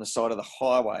slept on the side of the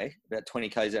highway, about 20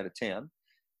 k's out of town,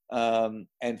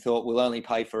 and thought we'll only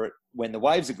pay for it when the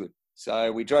waves are good. So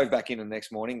we drove back in the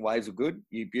next morning. Waves were good.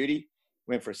 You beauty.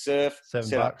 Went for a surf.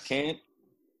 $7. Up camp.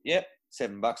 Yep,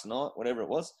 $7 a night, whatever it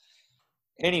was.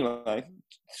 Anyway,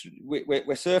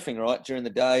 we're surfing right during the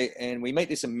day, and we meet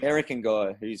this American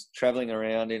guy who's traveling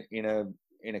around in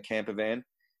a camper van,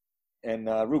 and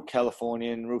real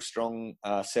Californian, real strong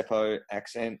Seppo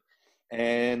accent.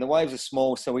 And the waves are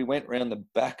small, so we went around the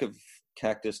back of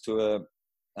Cactus to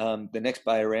the next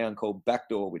bay around called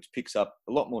Backdoor, which picks up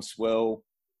a lot more swell.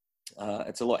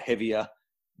 It's a lot heavier,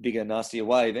 bigger, nastier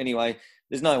wave. Anyway,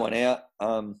 there's no one out.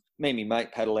 Me and my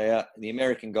mate paddle out. And the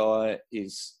American guy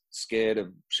is scared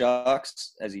of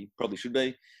sharks, as he probably should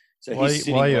be. So why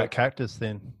are you at Cactus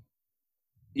then?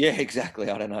 Yeah, exactly.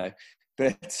 I don't know.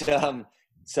 But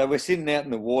so we're sitting out in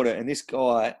the water, and this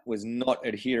guy was not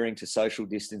adhering to social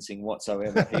distancing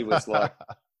whatsoever. He was like,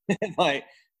 mate,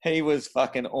 he was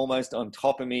fucking almost on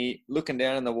top of me, looking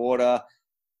down in the water,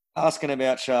 asking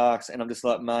about sharks. And I'm just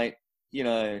like, mate, you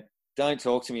know, don't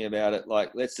talk to me about it.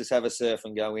 Like, let's just have a surf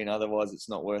and go in. Otherwise, it's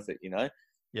not worth it, you know?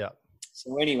 Yeah.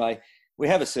 So anyway, we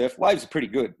have a surf. Waves are pretty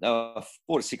good. They were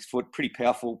 4 to 6 foot, pretty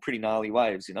powerful, pretty gnarly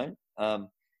waves, you know.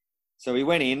 So we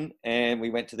went in and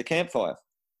we went to the campfire.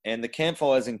 And the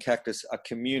campfires in Cactus are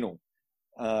communal.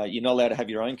 You're not allowed to have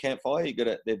your own campfire.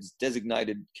 There's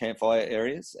designated campfire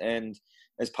areas, and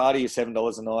as part of your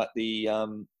 $7 a night, the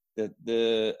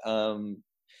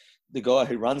guy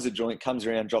who runs the joint comes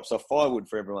around, drops off firewood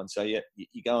for everyone. So you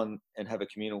go and have a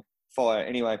communal fire.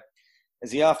 Anyway,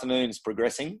 as the afternoon's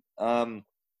progressing,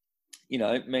 you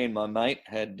know, me and my mate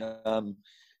had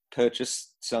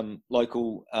purchased some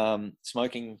local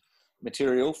smoking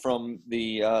material from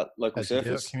the local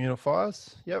surfers. Communal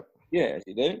fires. Yep. Yeah, as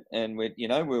you do. And we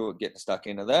were getting stuck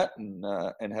into that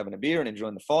and having a beer and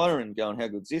enjoying the fire and going, how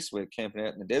good's this? We're camping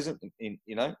out in the desert in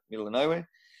middle of nowhere.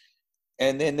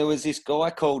 And then there was this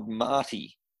guy called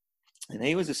Marty, and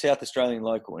he was a South Australian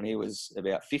local, and he was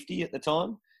about 50 at the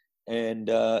time. And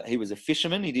he was a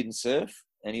fisherman. He didn't surf,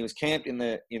 and he was camped in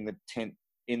the tent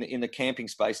in the camping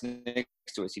space next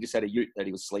to us. He just had a ute that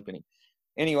he was sleeping in.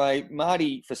 Anyway,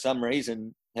 Marty, for some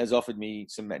reason, has offered me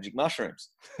some magic mushrooms,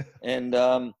 and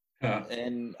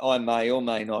and I may or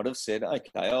may not have said, okay,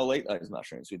 I'll eat those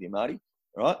mushrooms with you, Marty.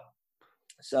 Right?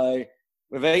 So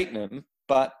we've eaten them,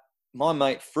 but my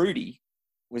mate Fruity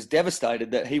was devastated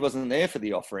that he wasn't there for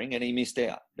the offering and he missed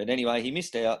out. But anyway, he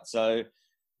missed out. So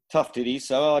tough did he.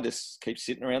 So I just keep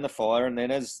sitting around the fire. And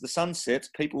then as the sun sets,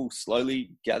 people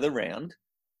slowly gather round,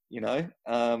 you know,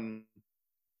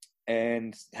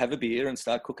 and have a beer and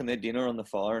start cooking their dinner on the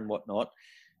fire and whatnot.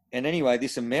 And anyway,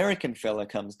 this American fella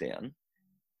comes down,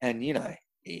 and, you know,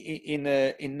 in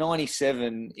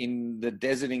 97, in the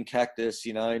desert in Cactus,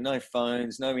 you know, no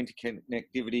phones, no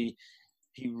interconnectivity.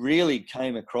 He really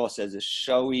came across as a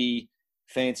showy,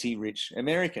 fancy, rich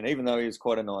American, even though he was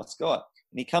quite a nice guy.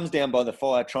 And he comes down by the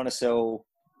fire trying to sell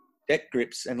deck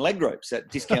grips and leg ropes at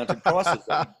discounted prices.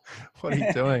 What are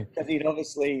you doing? Because he'd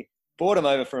obviously bought them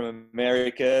over from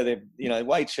America. They're, you know,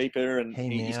 way cheaper, and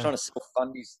he's trying to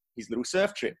self-fund his little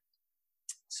surf trip.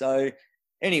 So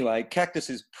anyway, Cactus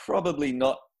is probably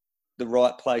not the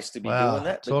right place to be doing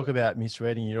that. Talk about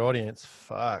misreading your audience.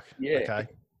 Fuck. Yeah.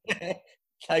 Okay.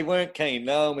 They weren't keen.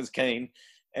 No one was keen.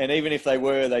 And even if they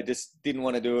were, they just didn't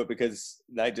want to do it because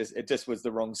it just was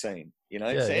the wrong scene, you know?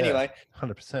 Yeah, so anyway,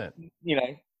 100%. You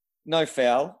know, no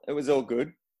foul. It was all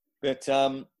good. But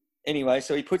anyway,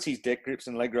 so he puts his deck grips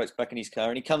and leg ropes back in his car,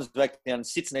 and he comes back down and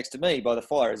sits next to me by the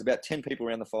fire. There's about 10 people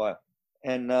around the fire.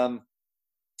 And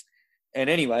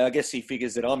anyway, I guess he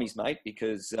figures that I'm his mate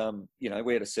because, you know,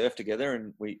 we had to surf together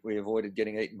and we avoided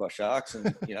getting eaten by sharks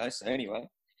and, you know, so anyway.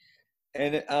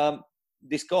 And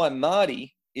this guy,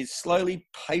 Marty, is slowly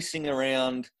pacing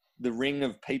around the ring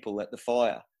of people at the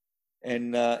fire.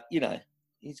 And, you know,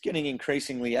 he's getting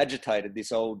increasingly agitated,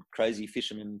 this old crazy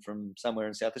fisherman from somewhere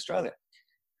in South Australia.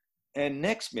 And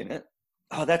next minute,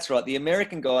 oh, that's right, the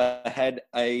American guy had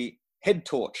a head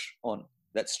torch on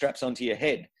that straps onto your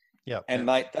head. Yeah. And,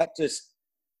 mate,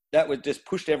 that would just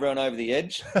pushed everyone over the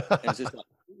edge. And it's just like,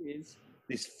 who is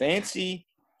this fancy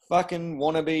fucking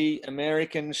wannabe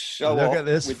American show off? Look at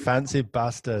this fancy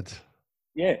bastard.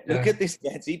 Yeah, look at this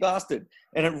fancy bastard.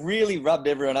 And it really rubbed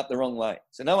everyone up the wrong way.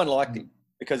 So no one liked him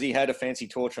because he had a fancy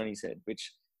torch on his head,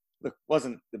 which, look,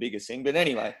 wasn't the biggest thing. But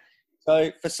anyway,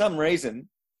 so for some reason,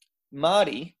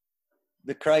 Marty,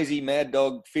 the crazy mad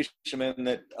dog fisherman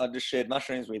that I just shared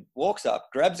mushrooms with, walks up,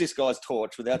 grabs this guy's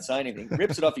torch without saying anything,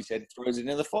 rips it off his head, throws it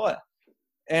into the fire.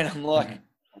 And I'm like,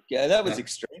 yeah, that was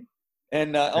extreme.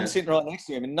 And I'm sitting right next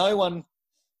to him, and no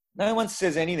one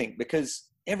says anything because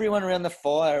everyone around the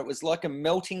fire, it was like a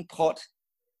melting pot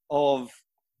of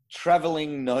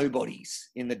traveling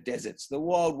nobodies in the deserts, the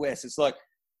Wild West. It's like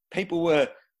people were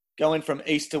going from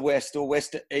east to west or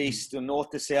west to east or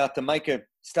north to south to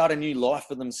start a new life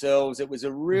for themselves. It was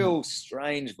a real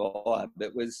strange vibe.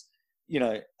 It was, you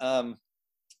know,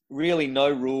 really no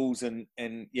rules. And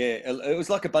yeah, it was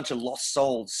like a bunch of lost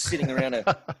souls sitting around a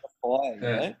fire, you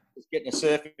know, just getting a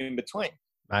surf in between.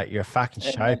 Mate, you're a fucking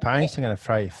show paint. I'm going to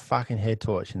throw your fucking head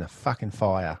torch in the fucking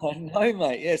fire. I know,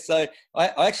 mate. Yeah, so I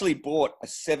actually bought a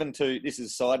 7.2, this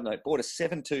is a side note, bought a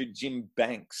 7.2 Jim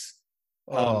Banks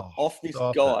off this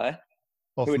guy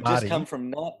who had just come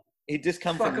from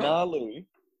Nalu.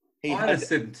 I had a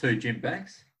 7.2 Jim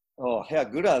Banks. Oh, how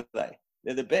good are they?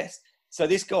 They're the best. So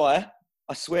this guy,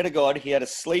 I swear to God, he had a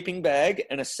sleeping bag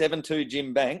and a 7.2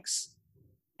 Jim Banks,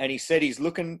 and he said he's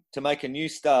looking to make a new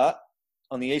start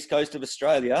on the east coast of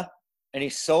Australia, and he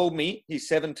sold me his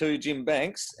 7.2 Jim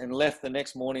Banks and left the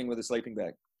next morning with a sleeping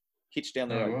bag, hitched down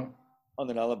the road on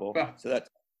the Nullarbor. Wow. So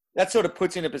that sort of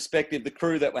puts into perspective the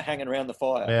crew that were hanging around the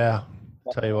fire. Yeah,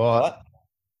 tell you what. Right?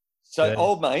 So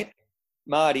old mate,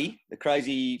 Marty, the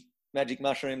crazy magic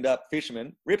mushroomed up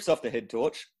fisherman, rips off the head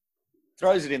torch,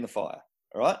 throws it in the fire.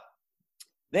 All right.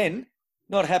 Then,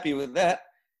 not happy with that,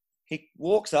 he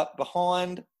walks up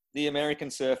behind the American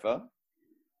surfer.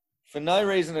 For no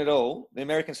reason at all, the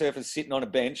American surfer's sitting on a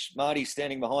bench. Marty's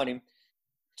standing behind him.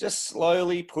 Just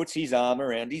slowly puts his arm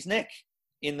around his neck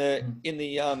in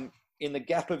the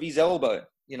gap of his elbow,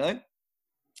 you know.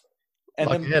 And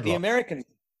like the American's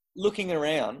looking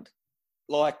around,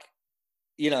 like,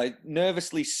 you know,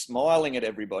 nervously smiling at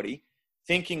everybody,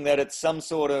 thinking that it's some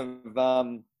sort of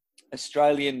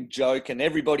Australian joke and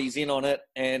everybody's in on it,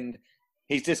 and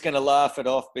he's just going to laugh it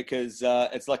off because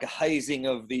it's like a hazing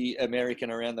of the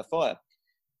American around the fire.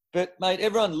 But, mate,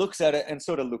 everyone looks at it and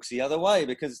sort of looks the other way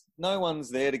because no one's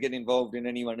there to get involved in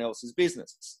anyone else's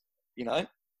business, you know?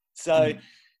 So,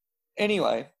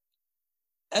 anyway,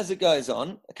 as it goes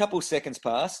on, a couple of seconds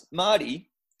pass,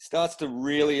 Marty starts to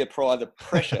really apply the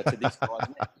pressure to this guy's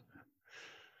neck.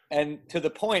 And to the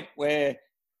point where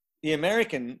the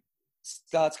American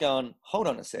starts going, hold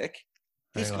on a sec,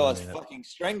 this guy's fucking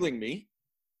strangling me.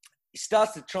 He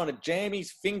starts to try to jam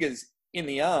his fingers in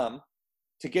the arm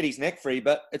to get his neck free,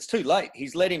 but it's too late.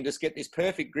 He's let him just get this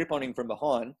perfect grip on him from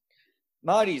behind.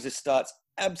 Marty just starts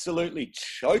absolutely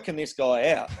choking this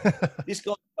guy out. This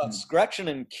guy starts scratching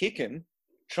and kicking,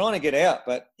 trying to get out,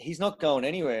 but he's not going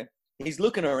anywhere. He's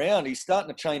looking around. He's starting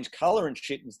to change colour and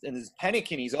shit, and there's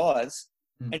panic in his eyes.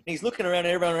 And he's looking around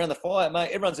at everyone around the fire,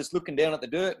 mate. Everyone's just looking down at the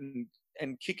dirt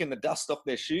and kicking the dust off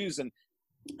their shoes. And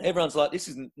everyone's like, this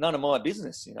is none of my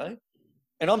business, you know?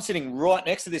 And I'm sitting right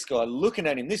next to this guy looking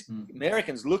at him. This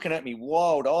American's looking at me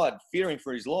wild-eyed, fearing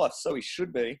for his life. So he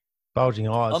should be. Bulging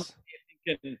eyes. I'm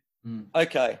thinking,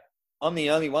 okay, I'm the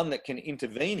only one that can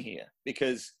intervene here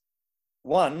because,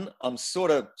 one, I'm sort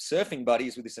of surfing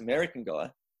buddies with this American guy.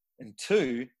 And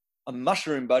two, I'm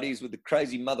mushroom buddies with the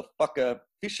crazy motherfucker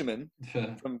fisherman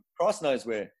from Christ knows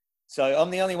where. So I'm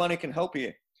the only one who can help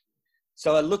here.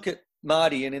 So I look at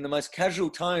Marty, and in the most casual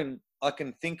tone I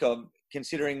can think of,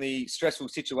 considering the stressful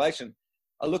situation,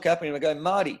 I look up at him and I go,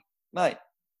 Marty, mate,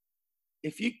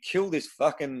 if you kill this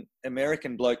fucking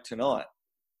American bloke tonight,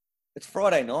 it's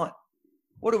Friday night.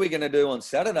 What are we going to do on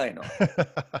Saturday night?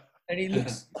 And he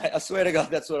looks, I swear to God,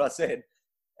 that's what I said.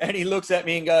 And he looks at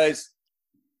me and goes,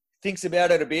 thinks about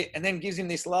it a bit, and then gives him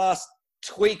this last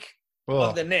tweak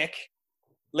of the neck,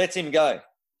 lets him go.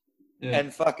 Yeah.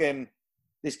 And fucking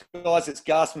this guy's just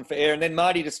gasping for air. And then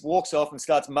Marty just walks off and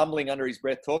starts mumbling under his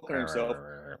breath, talking to himself.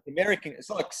 American,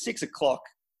 it's like 6 o'clock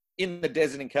in the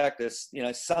desert in Cactus, you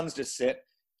know, sun's just set.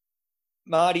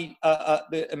 Marty,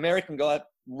 the American guy,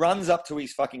 runs up to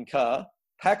his fucking car,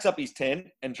 packs up his tent,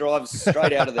 and drives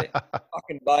straight out of there.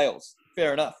 Fucking bails.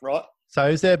 Fair enough, right? So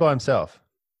he's there by himself?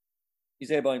 He's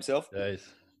there by himself. Jeez.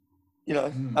 You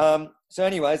know, so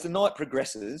anyways, the night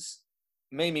progresses.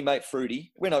 Me and me mate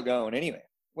Fruity, we're not going anywhere.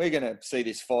 We're going to see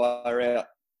this fire out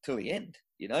till the end.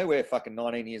 You know, we're fucking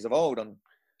 19 years of old in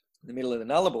the middle of the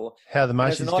Nullarbor. How are the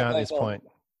mushies going at this point?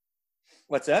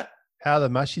 What's that? How are the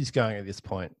mushies going at this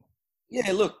point?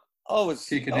 Yeah, look, I was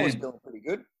feeling pretty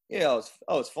good. Yeah,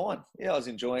 I was fine. Yeah, I was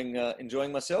enjoying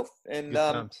myself. And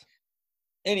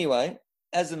anyway,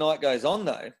 as the night goes on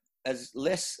though, as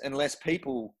less and less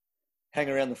people hang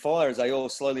around the fire as they all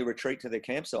slowly retreat to their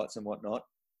campsites and whatnot,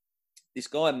 this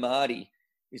guy Marty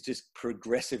is just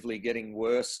progressively getting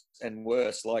worse and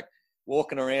worse, like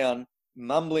walking around,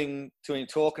 mumbling to him,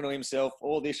 talking to himself,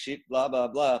 all this shit, blah, blah,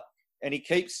 blah. And he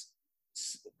keeps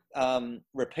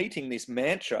repeating this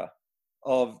mantra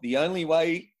of the only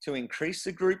way to increase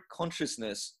the group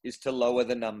consciousness is to lower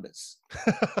the numbers.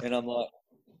 And I'm like,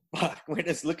 fuck, we're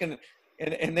just looking.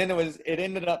 And then it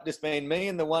ended up just being me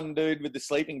and the one dude with the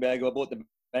sleeping bag who I bought the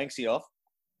Banksy off,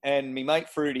 and me mate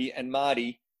Fruity and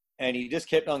Marty. And he just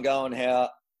kept on going how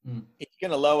he's going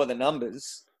to lower the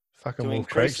numbers. Fucking Wolf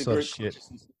Creek sort of shit.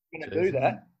 He's going to do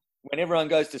that. When everyone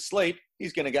goes to sleep,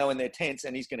 he's going to go in their tents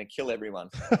and he's going to kill everyone.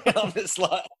 And I'm just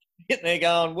like sitting there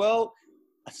going, well,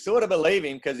 I sort of believe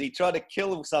him because he tried to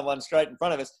kill someone straight in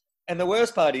front of us. And the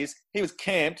worst part is he was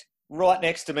camped right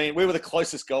next to me. We were the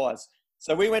closest guys.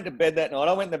 So we went to bed that night.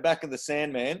 I went in the back of the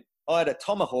Sandman. I had a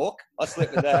tomahawk. I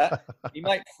slept with that. My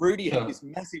mate Fruity had this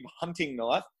massive hunting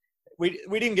knife. We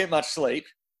didn't get much sleep,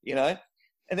 you know.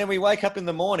 And then we wake up in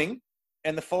the morning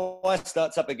and the fire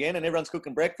starts up again and everyone's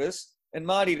cooking breakfast. And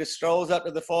Marty just strolls up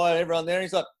to the fire, everyone there. And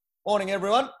he's like, morning,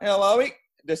 everyone. How are we?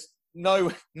 Just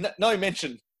no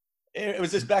mention. It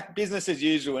was just back business as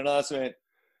usual. And I just went,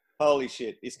 holy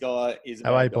shit, this guy is...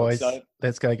 All right, boys. So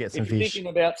let's go get some fish. If you're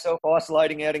thinking about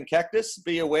self-isolating out in Cactus,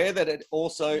 be aware that it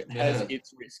also has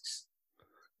its risks.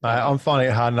 I'm finding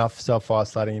it hard enough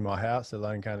self-isolating in my house, let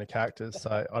alone going to Cactus.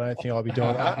 So I don't think I'll be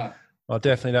doing that. I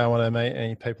definitely don't want to meet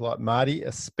any people like Marty,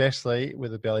 especially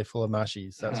with a belly full of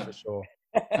mushies. That's for sure.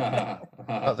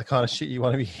 Not the kind of shit you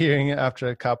want to be hearing after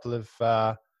a couple of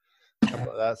that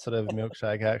sort of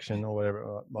milkshake action or whatever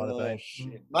it might have been.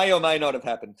 Shit. May or may not have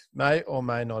happened. May or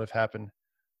may not have happened.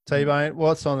 T-Bone,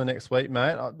 what's on the next week,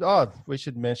 mate? Oh, we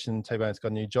should mention T-Bone's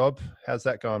got a new job. How's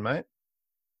that going, mate?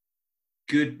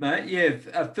 Good, mate. Yeah,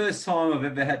 first time I've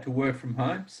ever had to work from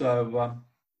home. So,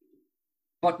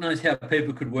 fuck knows how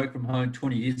people could work from home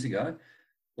 20 years ago,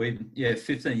 or even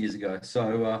 15 years ago.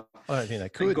 So, I don't think they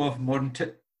could. Thank God for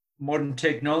modern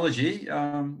technology.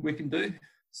 We can do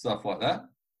stuff like that.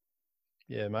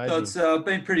 Yeah, amazing. So it's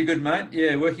been pretty good, mate.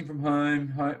 Yeah, working from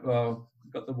home. Well,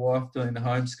 got the wife doing the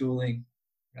homeschooling.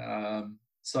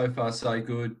 So far, so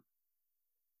good.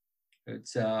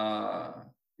 It's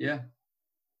Yeah,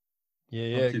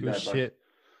 too good bad, shit.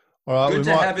 All right, good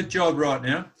to have a job right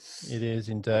now. It is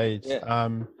indeed. Yeah.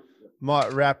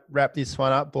 Might wrap this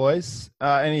one up, boys.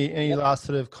 Any last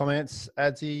sort of comments,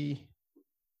 Adzi?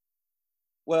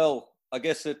 Well, I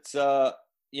guess it's I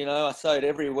say it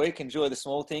every week. Enjoy the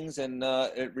small things, and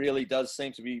it really does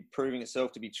seem to be proving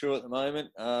itself to be true at the moment.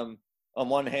 On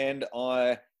one hand,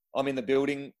 I'm in the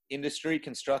building industry,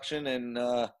 construction,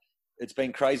 and it's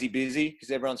been crazy busy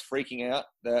because everyone's freaking out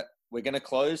that we're going to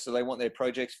close, so they want their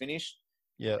projects finished.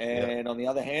 Yeah. And on the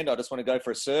other hand, I just want to go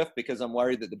for a surf because I'm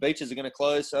worried that the beaches are going to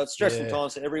close. So it's stressful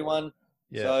times for everyone.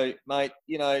 Yeah. So, mate,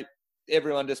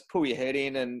 everyone just pull your head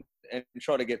in and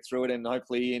try to get through it. And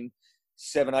hopefully in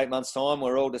 7-8 months' time,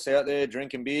 we're all just out there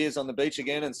drinking beers on the beach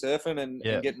again and surfing and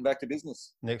getting back to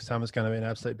business. Next time is going to be an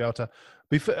absolute belter.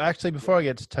 Before I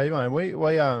get to T-Bone,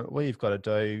 we've got to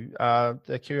do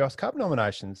the Curios Cup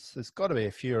nominations. There's got to be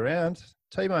a few around.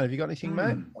 T-Bone, have you got anything,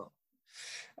 mate?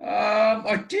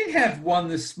 I did have one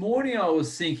this morning. I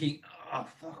was thinking, what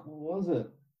was it?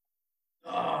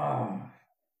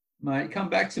 Mate, come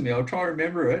back to me. I'll try to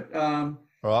remember it. All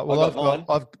right. Well,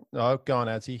 I've gone,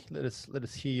 Adzi. Let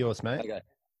us hear yours, mate.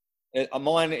 Okay.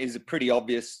 Mine is a pretty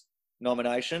obvious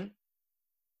nomination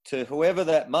to whoever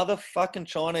that motherfucking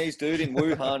Chinese dude in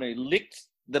Wuhan who licked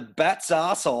the bat's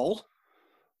arsehole.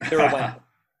 They're a winner.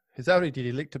 Is that what he did?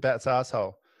 He licked a bat's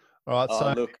arsehole. All right.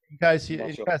 So look, in case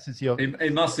it's your, he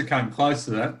must have come close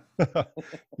to that.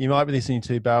 You might be listening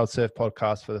to Barrel Surf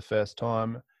Podcast for the first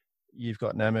time. You've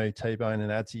got Namu, T-Bone,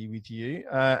 and Adzi with you,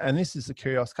 and this is the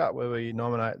Curios Cup where we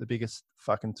nominate the biggest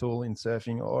fucking tool in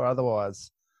surfing or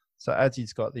otherwise. So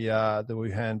Adzi's got the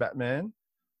Wuhan Batman.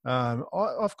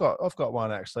 I've got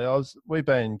one actually. We've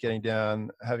been getting down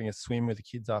having a swim with the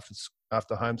kids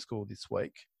after homeschool this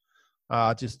week,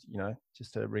 just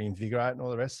to reinvigorate and all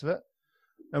the rest of it.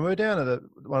 And we were down at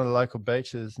one of the local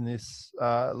beaches, and this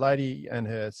lady and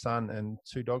her son and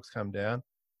 2 dogs come down.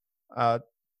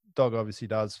 Dog obviously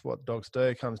does what dogs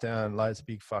do, comes down and lays a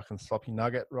big fucking sloppy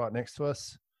nugget right next to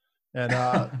us. And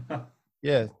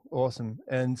yeah, awesome.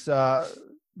 And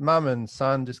mum and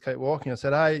son just keep walking. I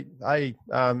said, hey,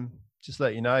 just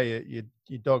let you know, your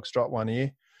dog's dropped one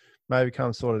here. Maybe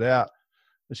come sort it out.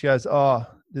 But she goes, oh,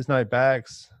 there's no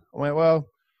bags. I went, well,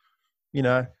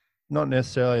 not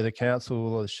necessarily the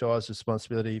council or the Shire's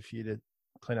responsibility for you to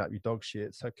clean up your dog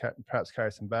shit. So perhaps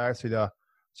carry some bags with her.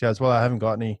 She goes, well, I haven't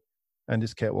got any. And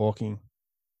just kept walking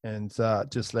and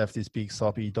just left this big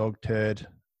sloppy dog turd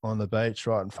on the beach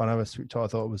right in front of us, which I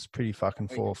thought was pretty fucking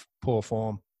poor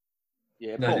form.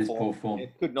 Yeah, that is poor form. Yeah,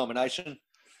 good nomination.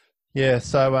 Yeah,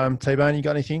 so T-Bone, you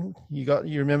got anything?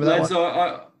 You remember that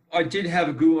one? I did have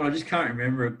a good one. I just can't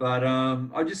remember it, but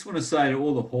I just want to say to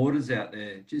all the hoarders out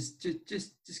there, just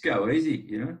go easy,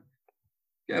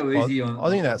 Go easy on. I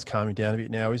think that's calming down a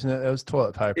bit now, isn't it? There was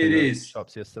toilet paper in the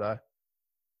shops yesterday.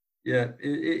 Yeah,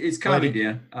 it's calming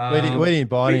down. We didn't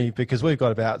buy any because we've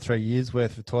got about 3 years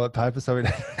worth of toilet paper, so we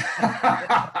don't.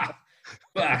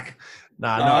 Fuck.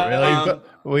 No, not really.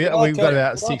 We've got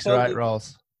about 6 or 8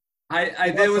 rolls.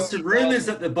 There was some rumours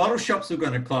that the bottle shops were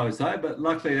going to close, but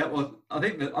luckily that was. I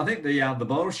think the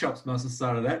bottle shops must have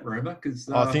started that rumour because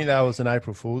I think that was an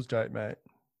April Fool's joke, mate.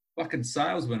 Fucking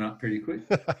sales went up pretty quick.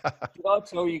 Did I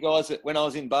tell you guys that when I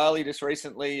was in Bali just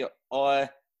recently, I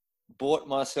bought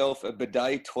myself a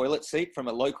bidet toilet seat from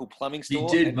a local plumbing store?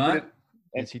 You did, mate.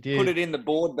 Yes, you did. Put it in the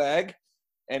board bag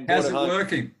and how's brought it home.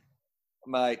 Working?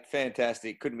 Mate,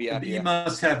 fantastic. Couldn't be happier. You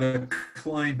must have a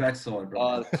clean backside,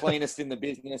 bro. The cleanest in the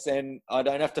business, and I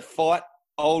don't have to fight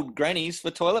old grannies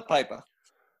for toilet paper.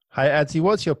 Hey, Adzi,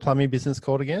 what's your plumbing business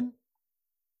called again?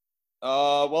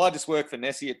 Well, I just work for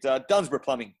Nessie at Dunsborough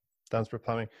Plumbing. Dunsborough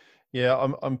Plumbing. Yeah,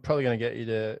 I'm probably going to get you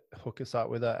to hook us up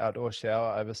with an outdoor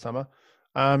shower over summer.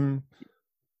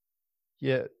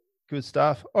 Yeah, good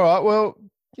stuff. All right, well,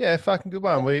 Yeah, fucking good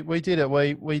one. We did it.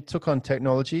 We took on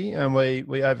technology and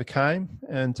we overcame.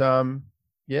 And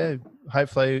yeah,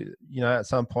 hopefully, at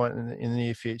some point in the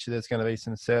near future, there's going to be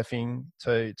some surfing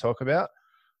to talk about.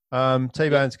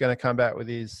 T-Bone's going to come back with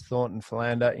his Thornton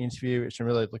Philander interview, which I'm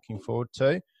really looking forward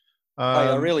to.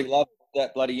 I really loved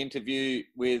that bloody interview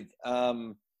with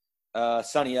Sonny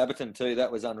Aberton too.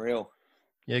 That was unreal.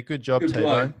 Yeah, good job, Good T-Bone.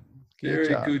 bloke. Very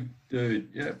good dude.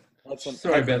 Yeah. Some,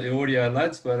 Sorry about the audio,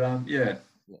 lads, but yeah.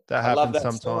 That I love happens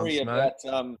that sometimes, story mate.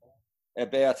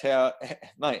 about how,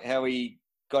 mate, how he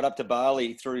got up to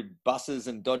Bali through buses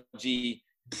and dodgy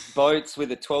boats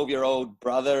with a 12-year-old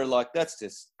brother. Like, that's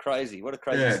just crazy. What a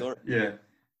crazy story. Yeah.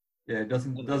 It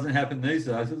doesn't happen these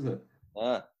days, does it?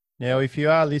 Now, if you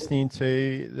are listening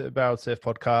to the Barrel Surf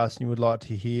podcast and you would like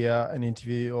to hear an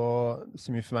interview or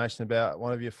some information about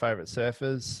one of your favourite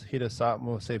surfers, hit us up and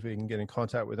we'll see if we can get in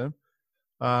contact with them.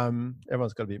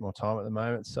 Everyone's got a bit more time at the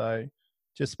moment. So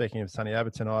just speaking of Sonny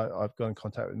Aberton, I've got in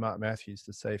contact with Mark Matthews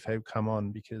to see if he'll come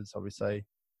on because obviously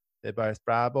they're both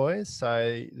Bra boys.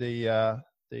 So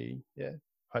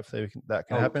hopefully that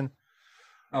can happen.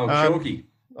 Oh, Chalky.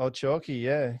 Old Chalky,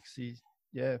 yeah.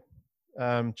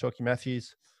 Chalky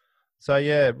Matthews. So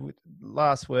yeah,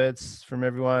 last words from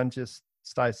everyone, just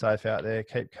stay safe out there,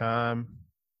 keep calm,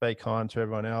 be kind to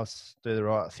everyone else, do the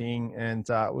right thing, and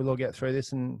we'll all get through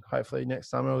this, and hopefully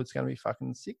next summer it's going to be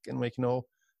fucking sick and we can all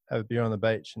have a beer on the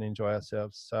beach and enjoy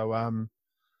ourselves. So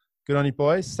good on you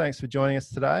boys. Thanks for joining us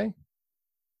today.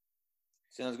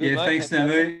 Sounds good, yeah, mate. Thanks,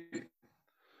 Namu.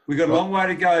 We've got a long way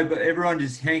to go, but everyone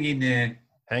just hang in there.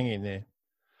 Hang in there.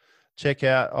 Check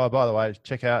out, by the way,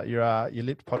 check out your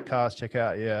Lipped podcast. Check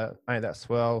out your Ain't That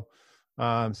Swell,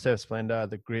 Surf Splendor,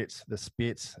 The Grit, The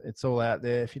Spit. It's all out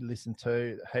there if you listen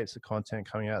to. Heaps of content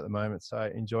coming out at the moment. So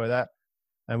enjoy that.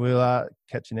 And we'll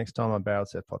catch you next time on Barrel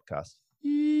Surf Podcast.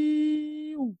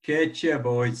 Catch ya,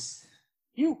 boys.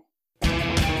 You.